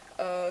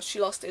 she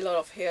lost a lot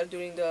of hair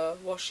during the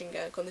washing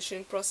and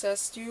conditioning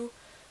process too,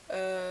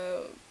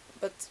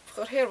 but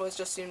her hair was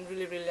just in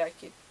really like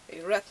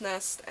a rat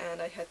nest,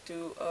 and I had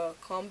to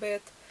comb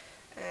it,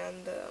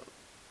 and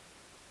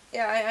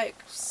yeah, I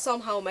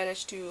somehow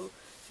managed to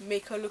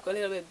make her look a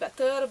little bit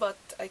better, but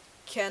I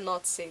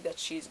cannot say that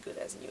she's good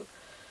as new.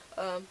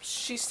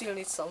 She still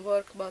needs some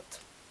work, but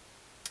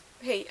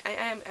hey,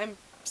 I'm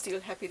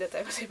still happy that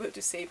I was able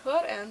to save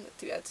her and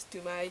to add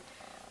to my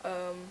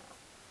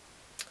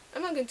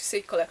I'm not going to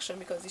say collection,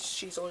 because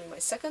she's only my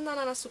second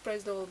Banana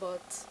Surprise doll,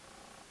 but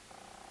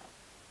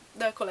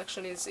the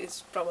collection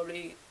is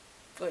probably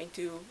going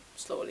to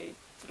slowly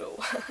grow.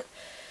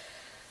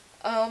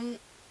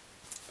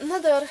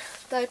 Another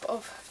type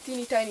of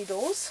teeny tiny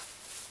dolls,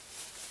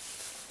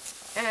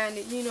 and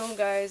you know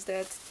guys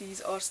that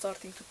these are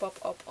starting to pop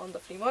up on the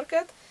flea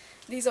market.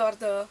 These are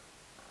the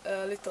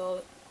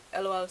little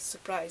LOL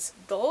surprise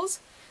dolls.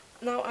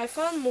 Now I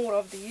found more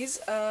of these,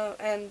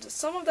 and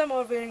some of them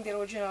are wearing their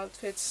original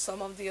outfits,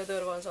 some of the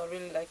other ones are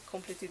really like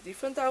completely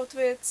different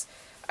outfits.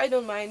 I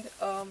don't mind,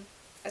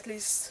 at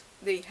least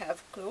they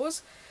have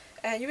clothes,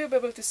 and you will be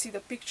able to see the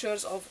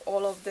pictures of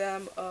all of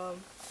them.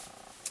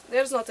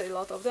 There's not a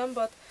lot of them,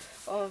 but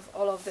of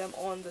all of them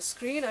on the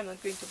screen. I'm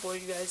not going to bore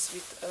you guys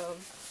with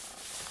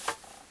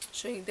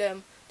showing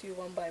them to you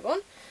one by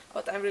one,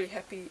 but I'm really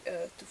happy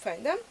to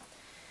find them.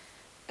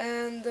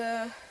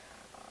 And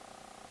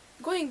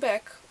going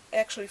back, I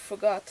actually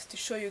forgot to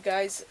show you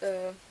guys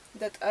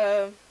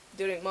that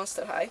during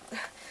Monster High,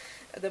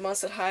 the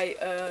Monster High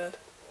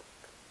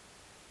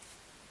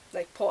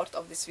like part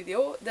of this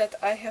video, that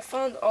I have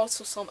found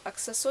also some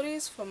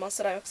accessories from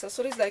Monster High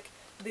accessories, like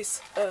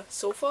this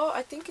sofa.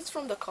 I think it's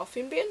from the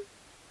coffin bin,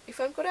 if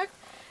I'm correct.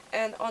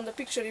 And on the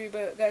picture you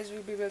guys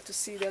will be able to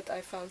see that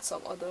I found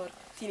some other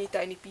teeny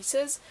tiny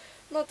pieces.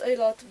 Not a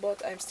lot,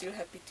 but I'm still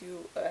happy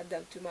to add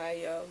them to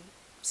my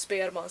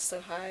spare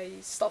Monster High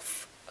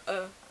stuff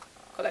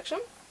collection.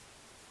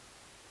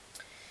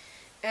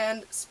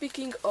 And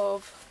speaking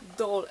of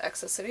doll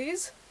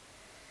accessories,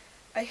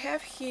 I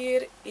have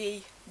here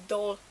a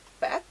doll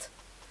pet,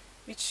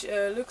 which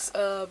looks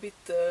a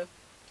bit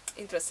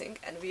interesting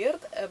and weird,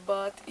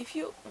 but if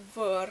you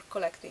were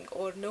collecting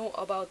or know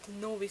about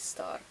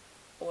Novistar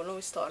or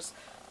Novistar's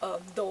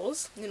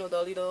dolls, you know,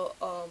 the little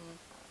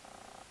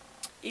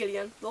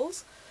alien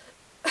dolls,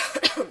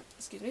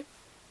 excuse me,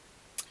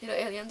 little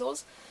alien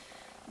dolls,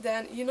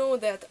 then you know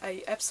that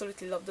I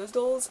absolutely love those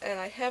dolls, and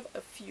I have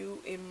a few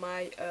in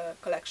my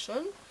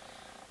collection,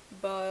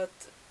 but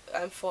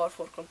I'm far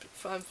from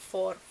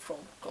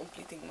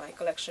completing my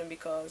collection,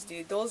 because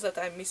the dolls that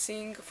I'm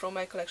missing from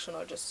my collection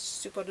are just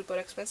super duper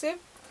expensive.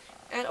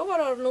 And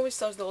overall,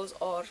 Novistar's dolls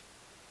are,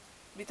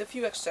 with a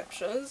few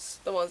exceptions,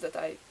 the ones that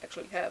I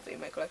actually have in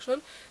my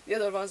collection. The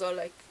other ones are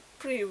like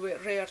pretty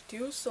rare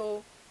too.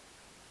 So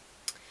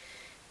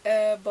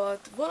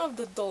but one of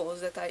the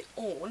dolls that I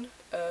own,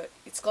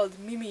 it's called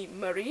Mimi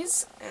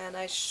Murray's, and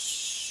I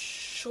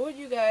showed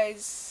you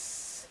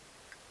guys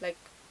like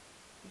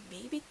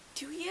maybe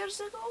 2 years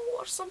ago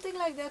or something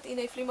like that in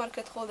a flea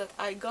market haul, that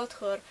I got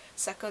her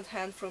second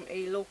hand from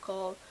a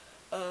local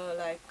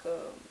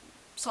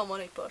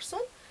someone a person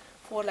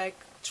for like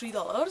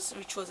 $3,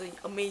 which was an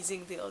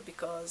amazing deal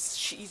because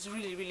she is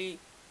really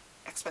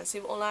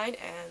expensive online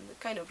and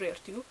kind of rare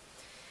too.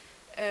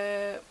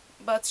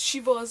 But she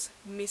was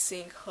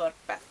missing her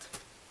pet,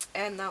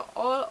 and now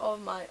all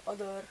of my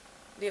other,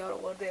 they are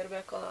over there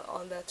back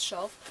on that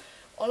shelf,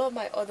 all of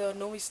my other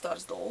Novi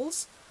Stars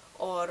dolls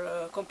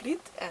are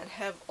complete and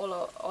have all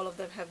of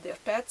them have their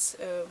pets,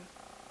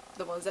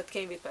 the ones that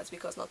came with pets,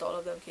 because not all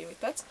of them came with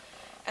pets,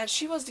 and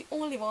she was the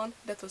only one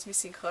that was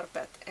missing her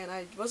pet, and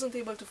I wasn't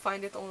able to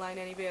find it online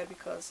anywhere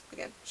because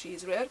again she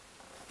is rare.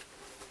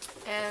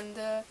 And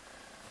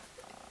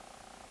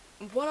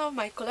one of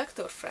my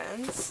collector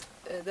friends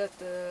that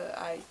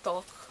I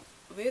talk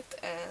with,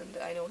 and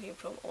I know him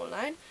from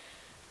online,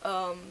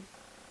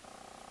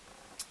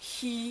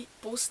 he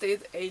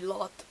posted a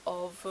lot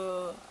of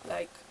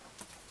like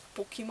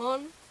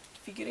Pokemon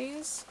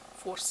figurines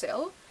for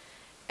sale,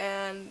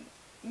 and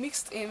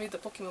mixed in with the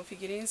Pokemon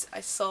figurines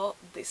I saw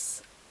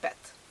this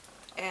pet,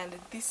 and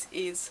this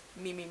is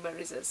Mimi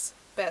Maris's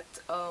pet,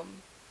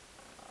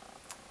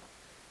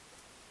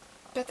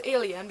 pet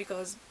alien,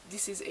 because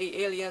this is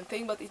a alien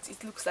thing, but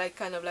it looks like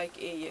kind of like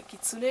a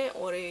kitsune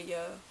or a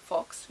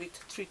fox with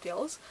 3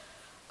 tails.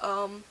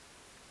 And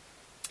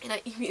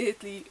I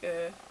immediately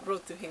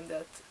wrote to him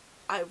that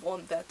I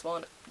want that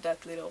one,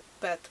 that little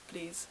pet,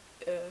 please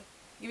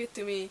give it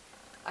to me,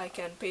 I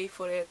can pay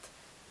for it,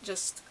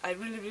 just I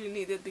really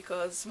need it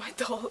because my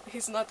doll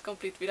is not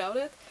complete without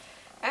it.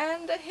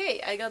 And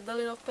hey, I got the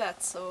little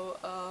pet, so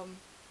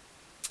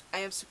I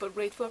am super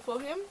grateful for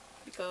him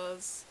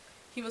because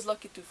he was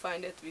lucky to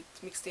find it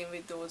mixed in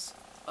with those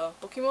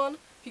Pokemon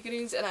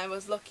figurines, and I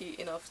was lucky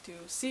enough to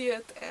see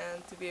it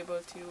and to be able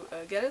to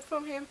get it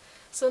from him.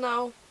 So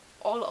now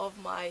all of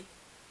my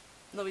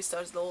Novi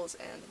Stars dolls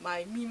and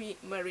my Mimi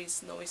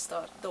Mary's Novi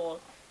Star doll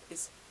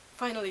is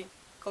finally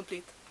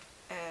complete,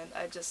 and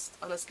I just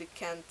honestly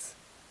can't,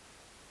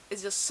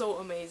 it's just so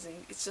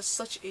amazing, it's just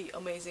such a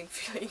amazing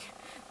feeling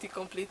to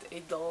complete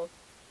a doll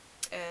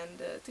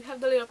and to have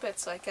the little pet,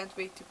 so I can't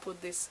wait to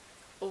put this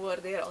over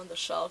there on the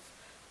shelf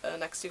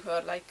next to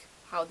her, like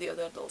how the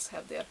other dolls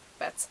have their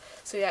pets.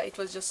 So yeah, it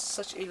was just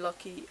such a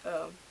lucky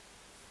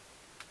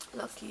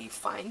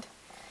find.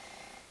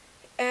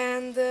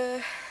 And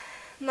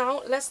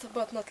now, last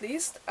but not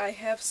least, I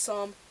have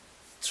some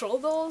troll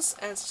dolls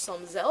and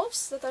some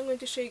elves that I'm going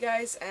to show you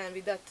guys, and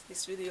with that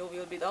this video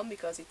will be done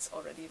because it's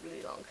already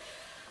really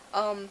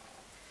long.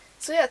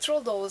 So yeah,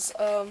 troll dolls.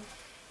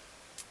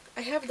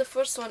 I have the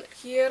first one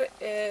here.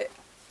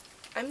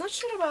 I'm not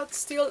sure about,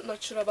 still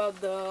not sure about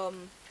the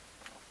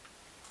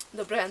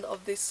brand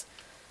of this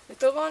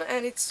little one,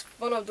 and it's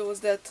one of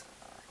those that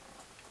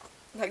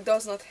like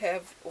does not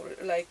have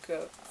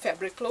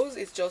fabric clothes,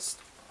 it's just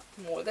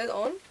molded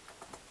on.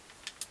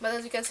 But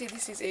as you can see,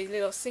 this is a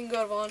little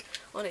singer one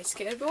on a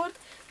skateboard.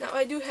 Now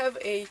I do have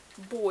a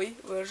boy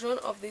version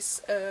of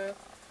this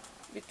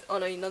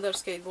on another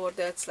skateboard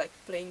that's like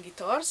playing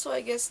guitar, so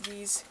I guess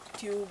these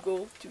two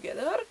go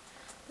together.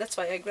 That's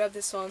why I grabbed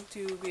this one,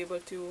 to be able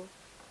to,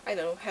 I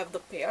don't know, have the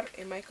pair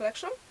in my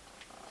collection.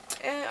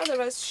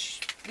 Otherwise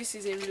this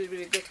is in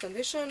really good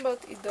condition,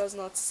 but it does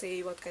not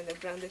say what kind of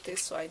brand it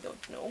is, so I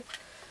don't know.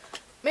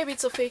 Maybe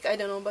it's a fake, I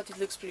don't know, but it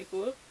looks pretty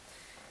cool.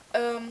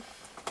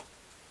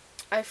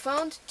 I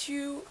found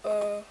 2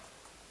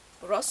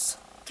 Ross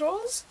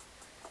trolls.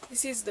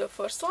 This is the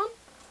first one.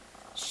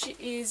 She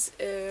is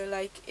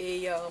like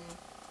a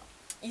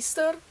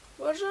Easter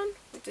version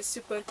with a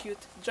super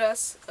cute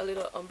dress, a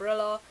little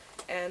umbrella,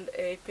 and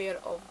a pair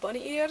of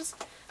bunny ears.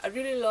 I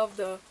really love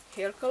the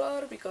hair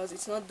color because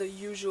it's not the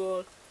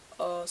usual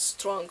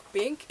strong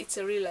pink, it's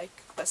a really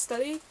like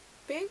pastel-y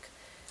pink,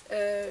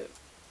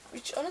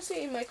 which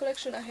honestly in my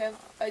collection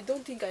I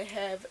don't think I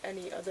have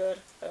any other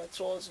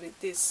trolls with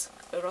this,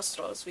 Ross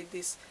trolls with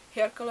this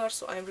hair color,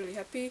 so I'm really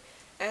happy.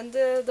 And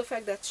the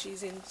fact that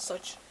she's in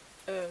such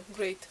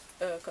great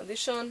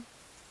condition,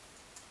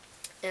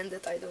 and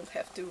that I don't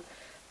have to,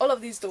 all of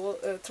these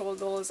troll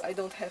dolls, I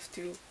don't have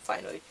to,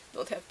 finally,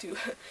 don't have to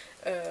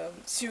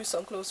sew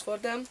some clothes for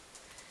them,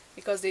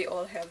 because they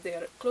all have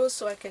their clothes,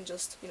 so I can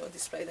just, you know,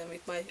 display them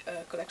with my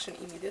collection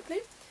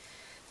immediately.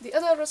 The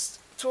other Ross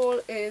troll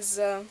is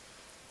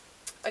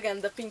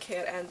again the pink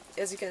hair, and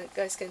as you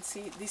guys can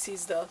see, this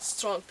is the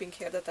strong pink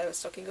hair that I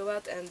was talking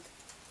about, and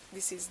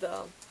this is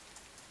the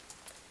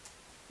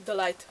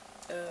light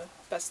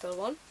pastel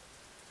one.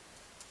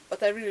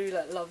 But I really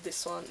love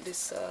this one,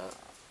 this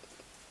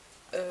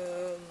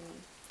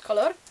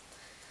color.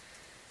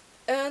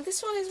 And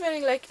this one is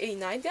wearing like a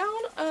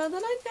nightgown. The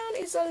nightgown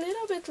is a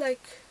little bit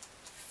like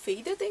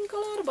faded in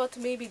color, but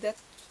maybe that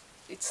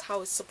it's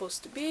how it's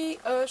supposed to be.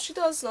 She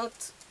does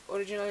not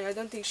originally, I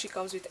don't think she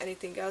comes with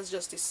anything else,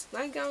 just this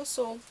nightgown,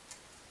 so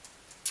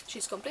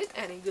she's complete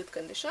and in good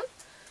condition.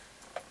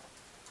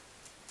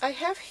 I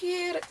have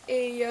here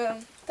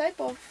a type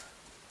of,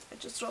 I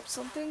just dropped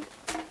something,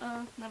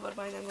 never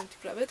mind, I'm going to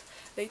grab it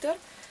later.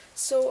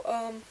 So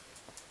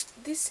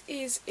this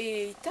is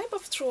a type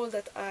of troll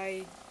that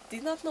I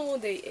did not know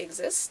they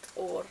exist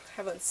or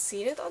haven't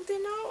seen it until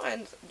now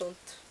and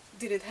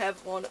didn't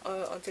have one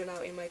until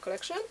now in my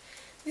collection.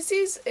 This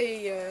is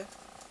a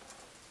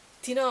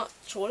Tina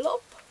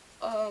Trollop,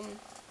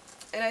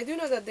 and I do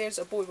know that there's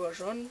a boy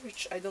version,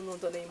 which I don't know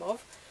the name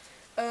of.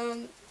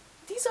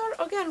 These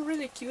are again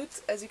really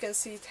cute. As you can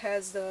see,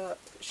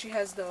 she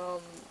has the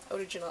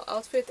original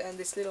outfit and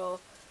this little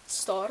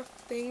star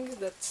thing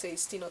that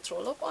says Tina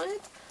Trollop on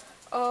it.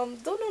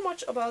 Don't know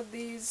much about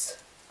these.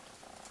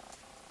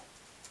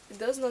 It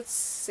does not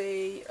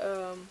say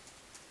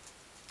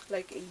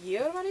like a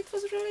year when it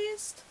was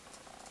released,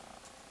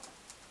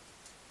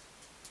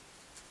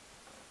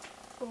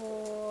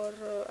 or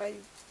I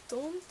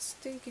don't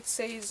think it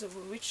says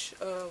which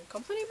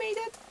company made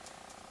it,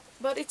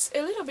 but it's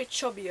a little bit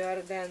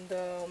chubbier than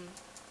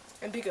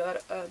and bigger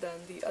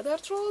than the other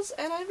trolls,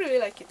 and I really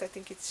like it. I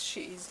think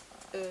she is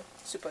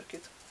super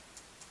cute.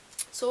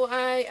 So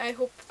I'm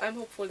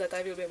hopeful that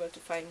I will be able to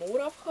find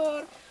more of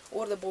her,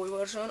 or the boy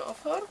version of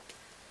her,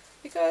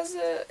 because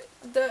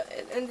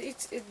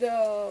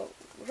the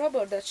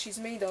rubber that she's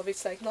made of,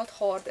 it's like not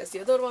hard as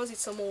the other ones.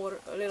 It's a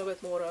little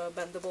bit more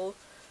bendable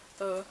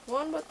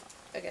one, but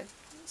again,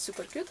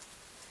 super cute.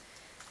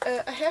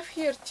 I have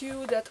here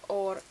two that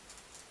are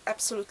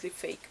absolutely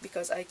fake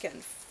because I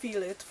can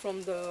feel it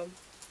from the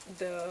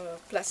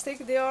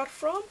plastic they are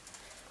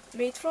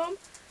made from,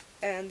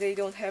 and they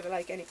don't have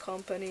like any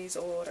companies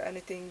or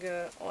anything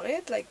on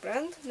it, like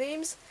brand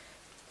names.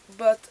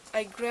 But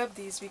I grabbed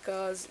these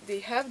because they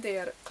have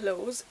their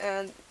clothes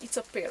and it's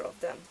a pair of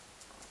them,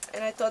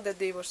 and I thought that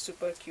they were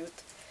super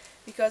cute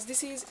because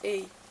this is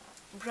a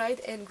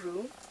bride and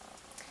groom,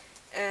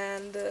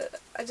 and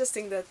I just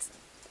think that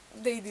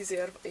they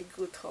deserve a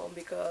good home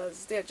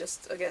because they're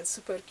just again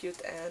super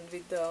cute, and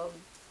with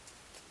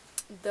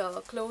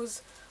the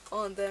clothes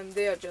on them,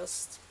 they are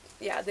just,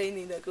 yeah, they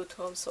need a good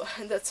home. So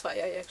that's why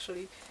I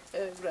actually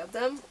grabbed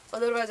them.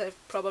 Otherwise I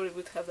probably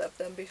would have left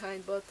them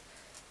behind, but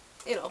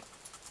you know,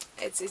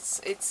 it's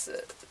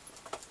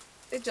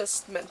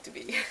just meant to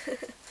be.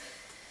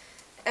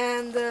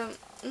 And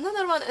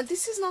another one, and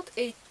this is not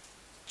a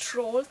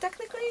troll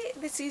technically,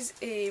 this is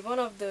one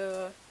of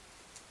the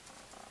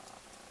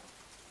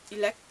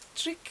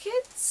electric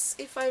kids,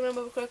 if I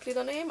remember correctly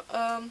the name.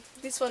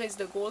 This one is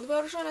the gold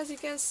version, as you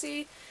can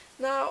see.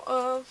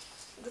 Now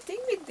the thing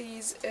with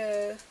these,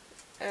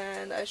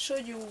 and I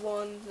showed you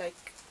one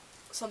like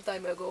some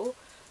time ago,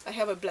 I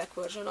have a black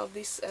version of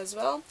this as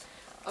well.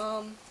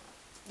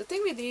 The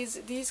thing with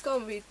these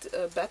come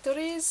with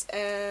batteries,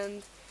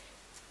 and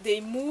they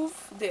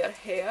move their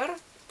hair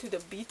to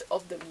the beat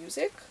of the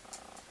music.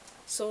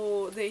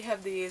 So they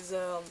have these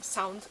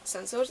sound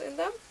sensors in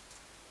them.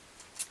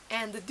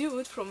 And the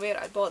dude from where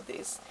I bought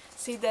this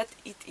said that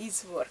it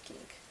is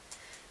working.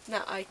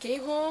 Now I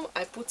came home,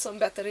 I put some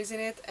batteries in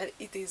it, and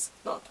it is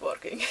not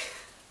working.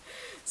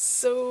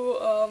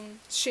 So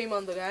shame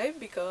on the guy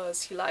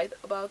because he lied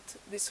about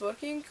this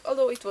working,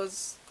 although it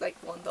was like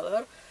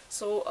 $1.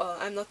 So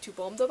I'm not too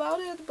bummed about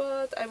it,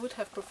 but I would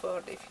have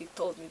preferred if he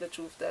told me the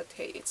truth that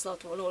hey, it's no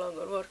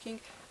longer working.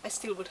 I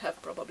still would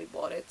have probably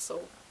bought it,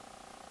 so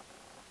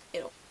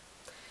you know.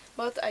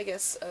 But I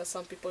guess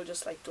some people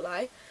just like to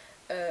lie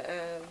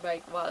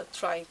like while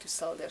trying to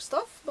sell their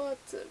stuff, but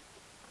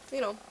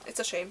you know, it's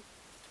a shame.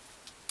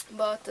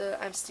 But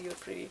I'm still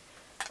pretty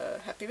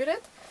happy with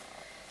it.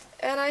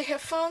 And I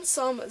have found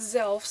some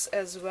zelfs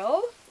as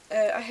well.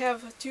 I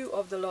have two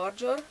of the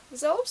larger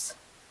zelfs.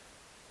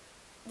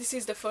 This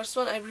is the first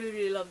one. I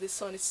really love this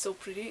one. It's so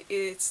pretty.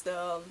 It's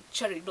the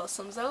cherry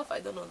blossom zelf. I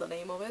don't know the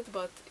name of it,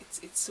 but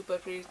it's super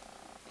pretty.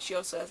 She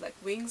also has like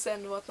wings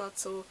and whatnot.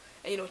 So,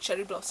 and, you know,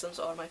 cherry blossoms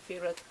are my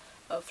favorite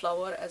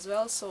flower as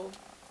well. So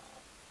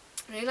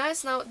really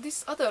nice. Now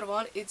this other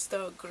one, it's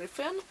the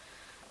griffin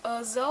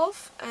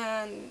zelf,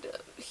 and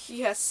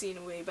he has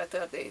seen way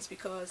better days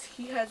because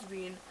he has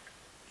been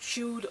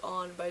chewed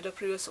on by the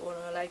previous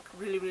owner like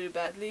really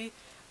badly.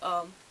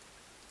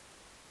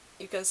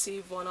 You can see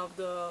one of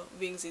the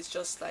wings is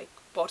just like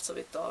parts of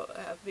it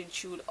have been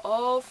chewed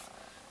off,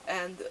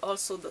 and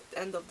also the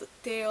end of the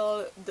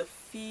tail, the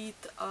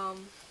feet.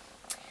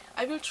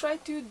 I will try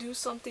to do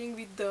something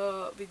with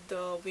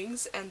the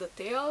wings and the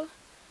tail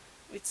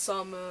with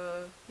some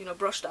you know,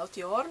 brushed out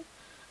yarn,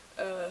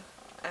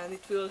 and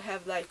it will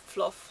have like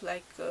fluff,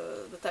 like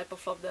the type of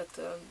fluff that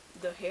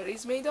the hair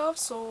is made of,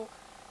 so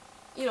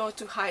you know,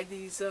 to hide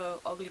these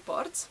ugly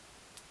parts.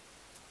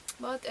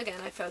 But again,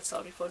 I felt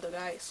sorry for the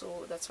guy,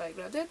 so that's why I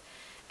grabbed it.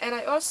 And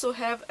I also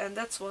have, and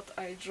that's what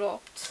I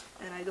dropped,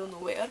 and I don't know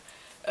where,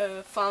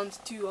 found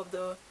two of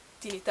the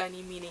teeny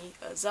tiny mini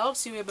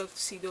zelfs. You'll be able to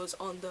see those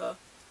on the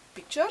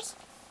pictures.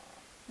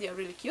 They are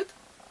really cute.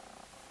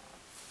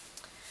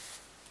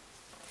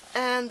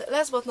 And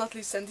last but not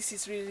least, and this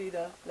is really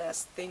the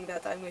last thing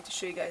that I'm going to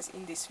show you guys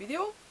in this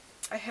video,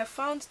 I have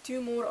found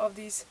two more of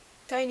these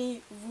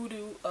tiny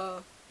voodoo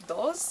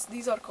dolls.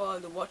 These are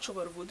called Watch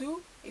Over Voodoo,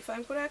 if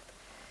I'm correct,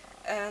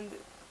 and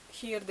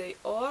here they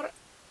are.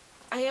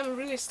 I am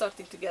really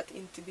starting to get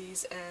into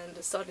these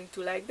and starting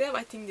to like them.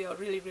 I think they are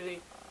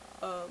really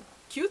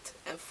cute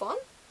and fun.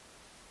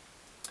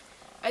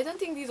 I don't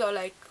think these are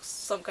like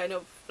some kind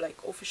of like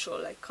official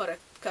like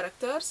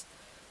characters.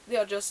 They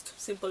are just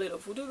simple little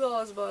voodoo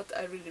dolls, but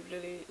I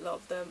really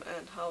love them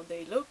and how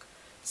they look.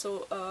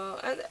 So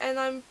and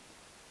I'm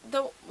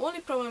the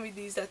only problem with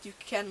these that you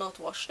cannot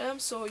wash them,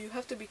 so you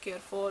have to be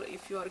careful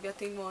if you are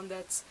getting one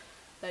that's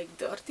like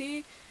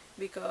dirty,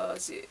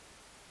 because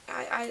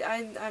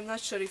I'm not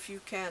sure if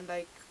you can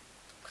like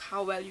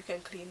how well you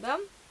can clean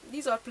them.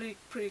 These are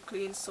pretty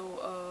clean,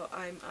 so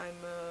I'm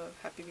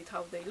happy with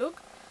how they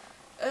look.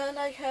 And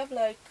I have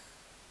like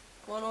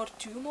one or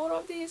two more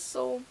of these,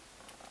 so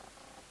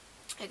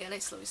again I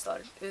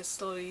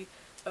slowly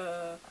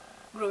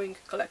growing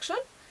collection.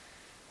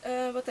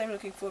 But I'm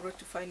looking forward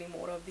to finding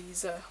more of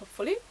these,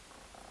 hopefully,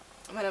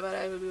 whenever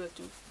I will be able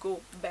to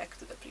go back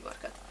to the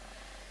Fleamarket.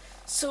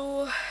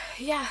 So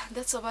yeah,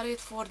 that's about it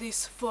for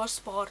this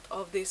first part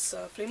of this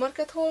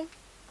Fleamarket haul,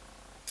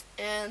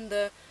 and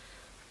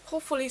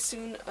hopefully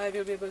soon I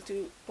will be able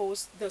to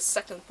post the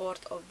second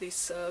part of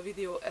this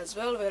video as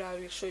well, where I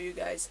will show you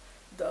guys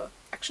the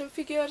action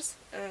figures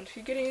and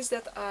figurines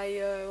that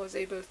I was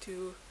able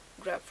to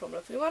grab from the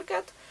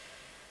Fleamarket.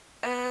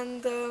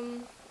 And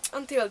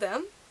until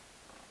then,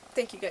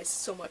 thank you guys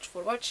so much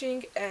for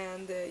watching,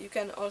 and you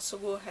can also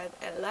go ahead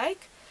and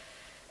like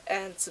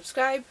and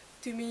subscribe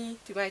to me,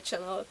 to my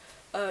channel,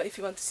 if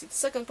you want to see the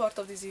second part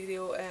of this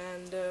video,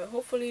 and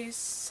hopefully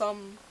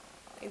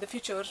in the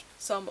future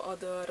some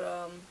other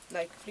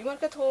like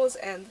Fleamarket hauls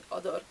and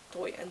other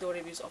toy and door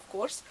reviews, of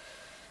course.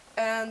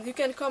 And you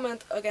can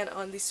comment again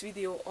on this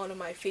video on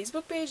my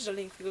Facebook page, the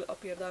link will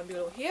appear down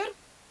below here.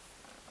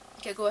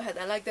 You can go ahead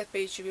and like that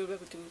page, you will be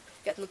able to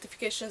get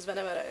notifications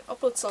whenever I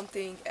upload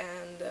something,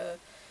 and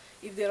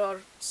if there are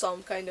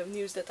some kind of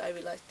news that I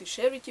would like to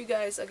share with you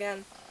guys,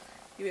 again,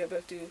 you'll be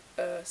able to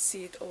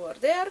see it over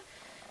there.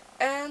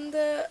 And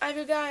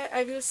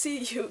I will see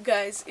you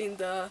guys in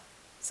the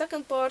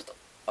second part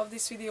of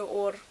this video,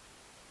 or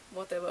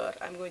whatever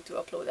I'm going to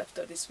upload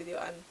after this video.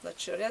 I'm not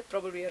sure yet,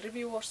 probably a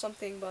review or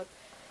something, but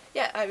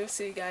yeah, I will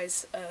see you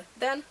guys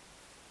then.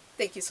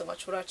 Thank you so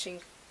much for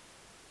watching.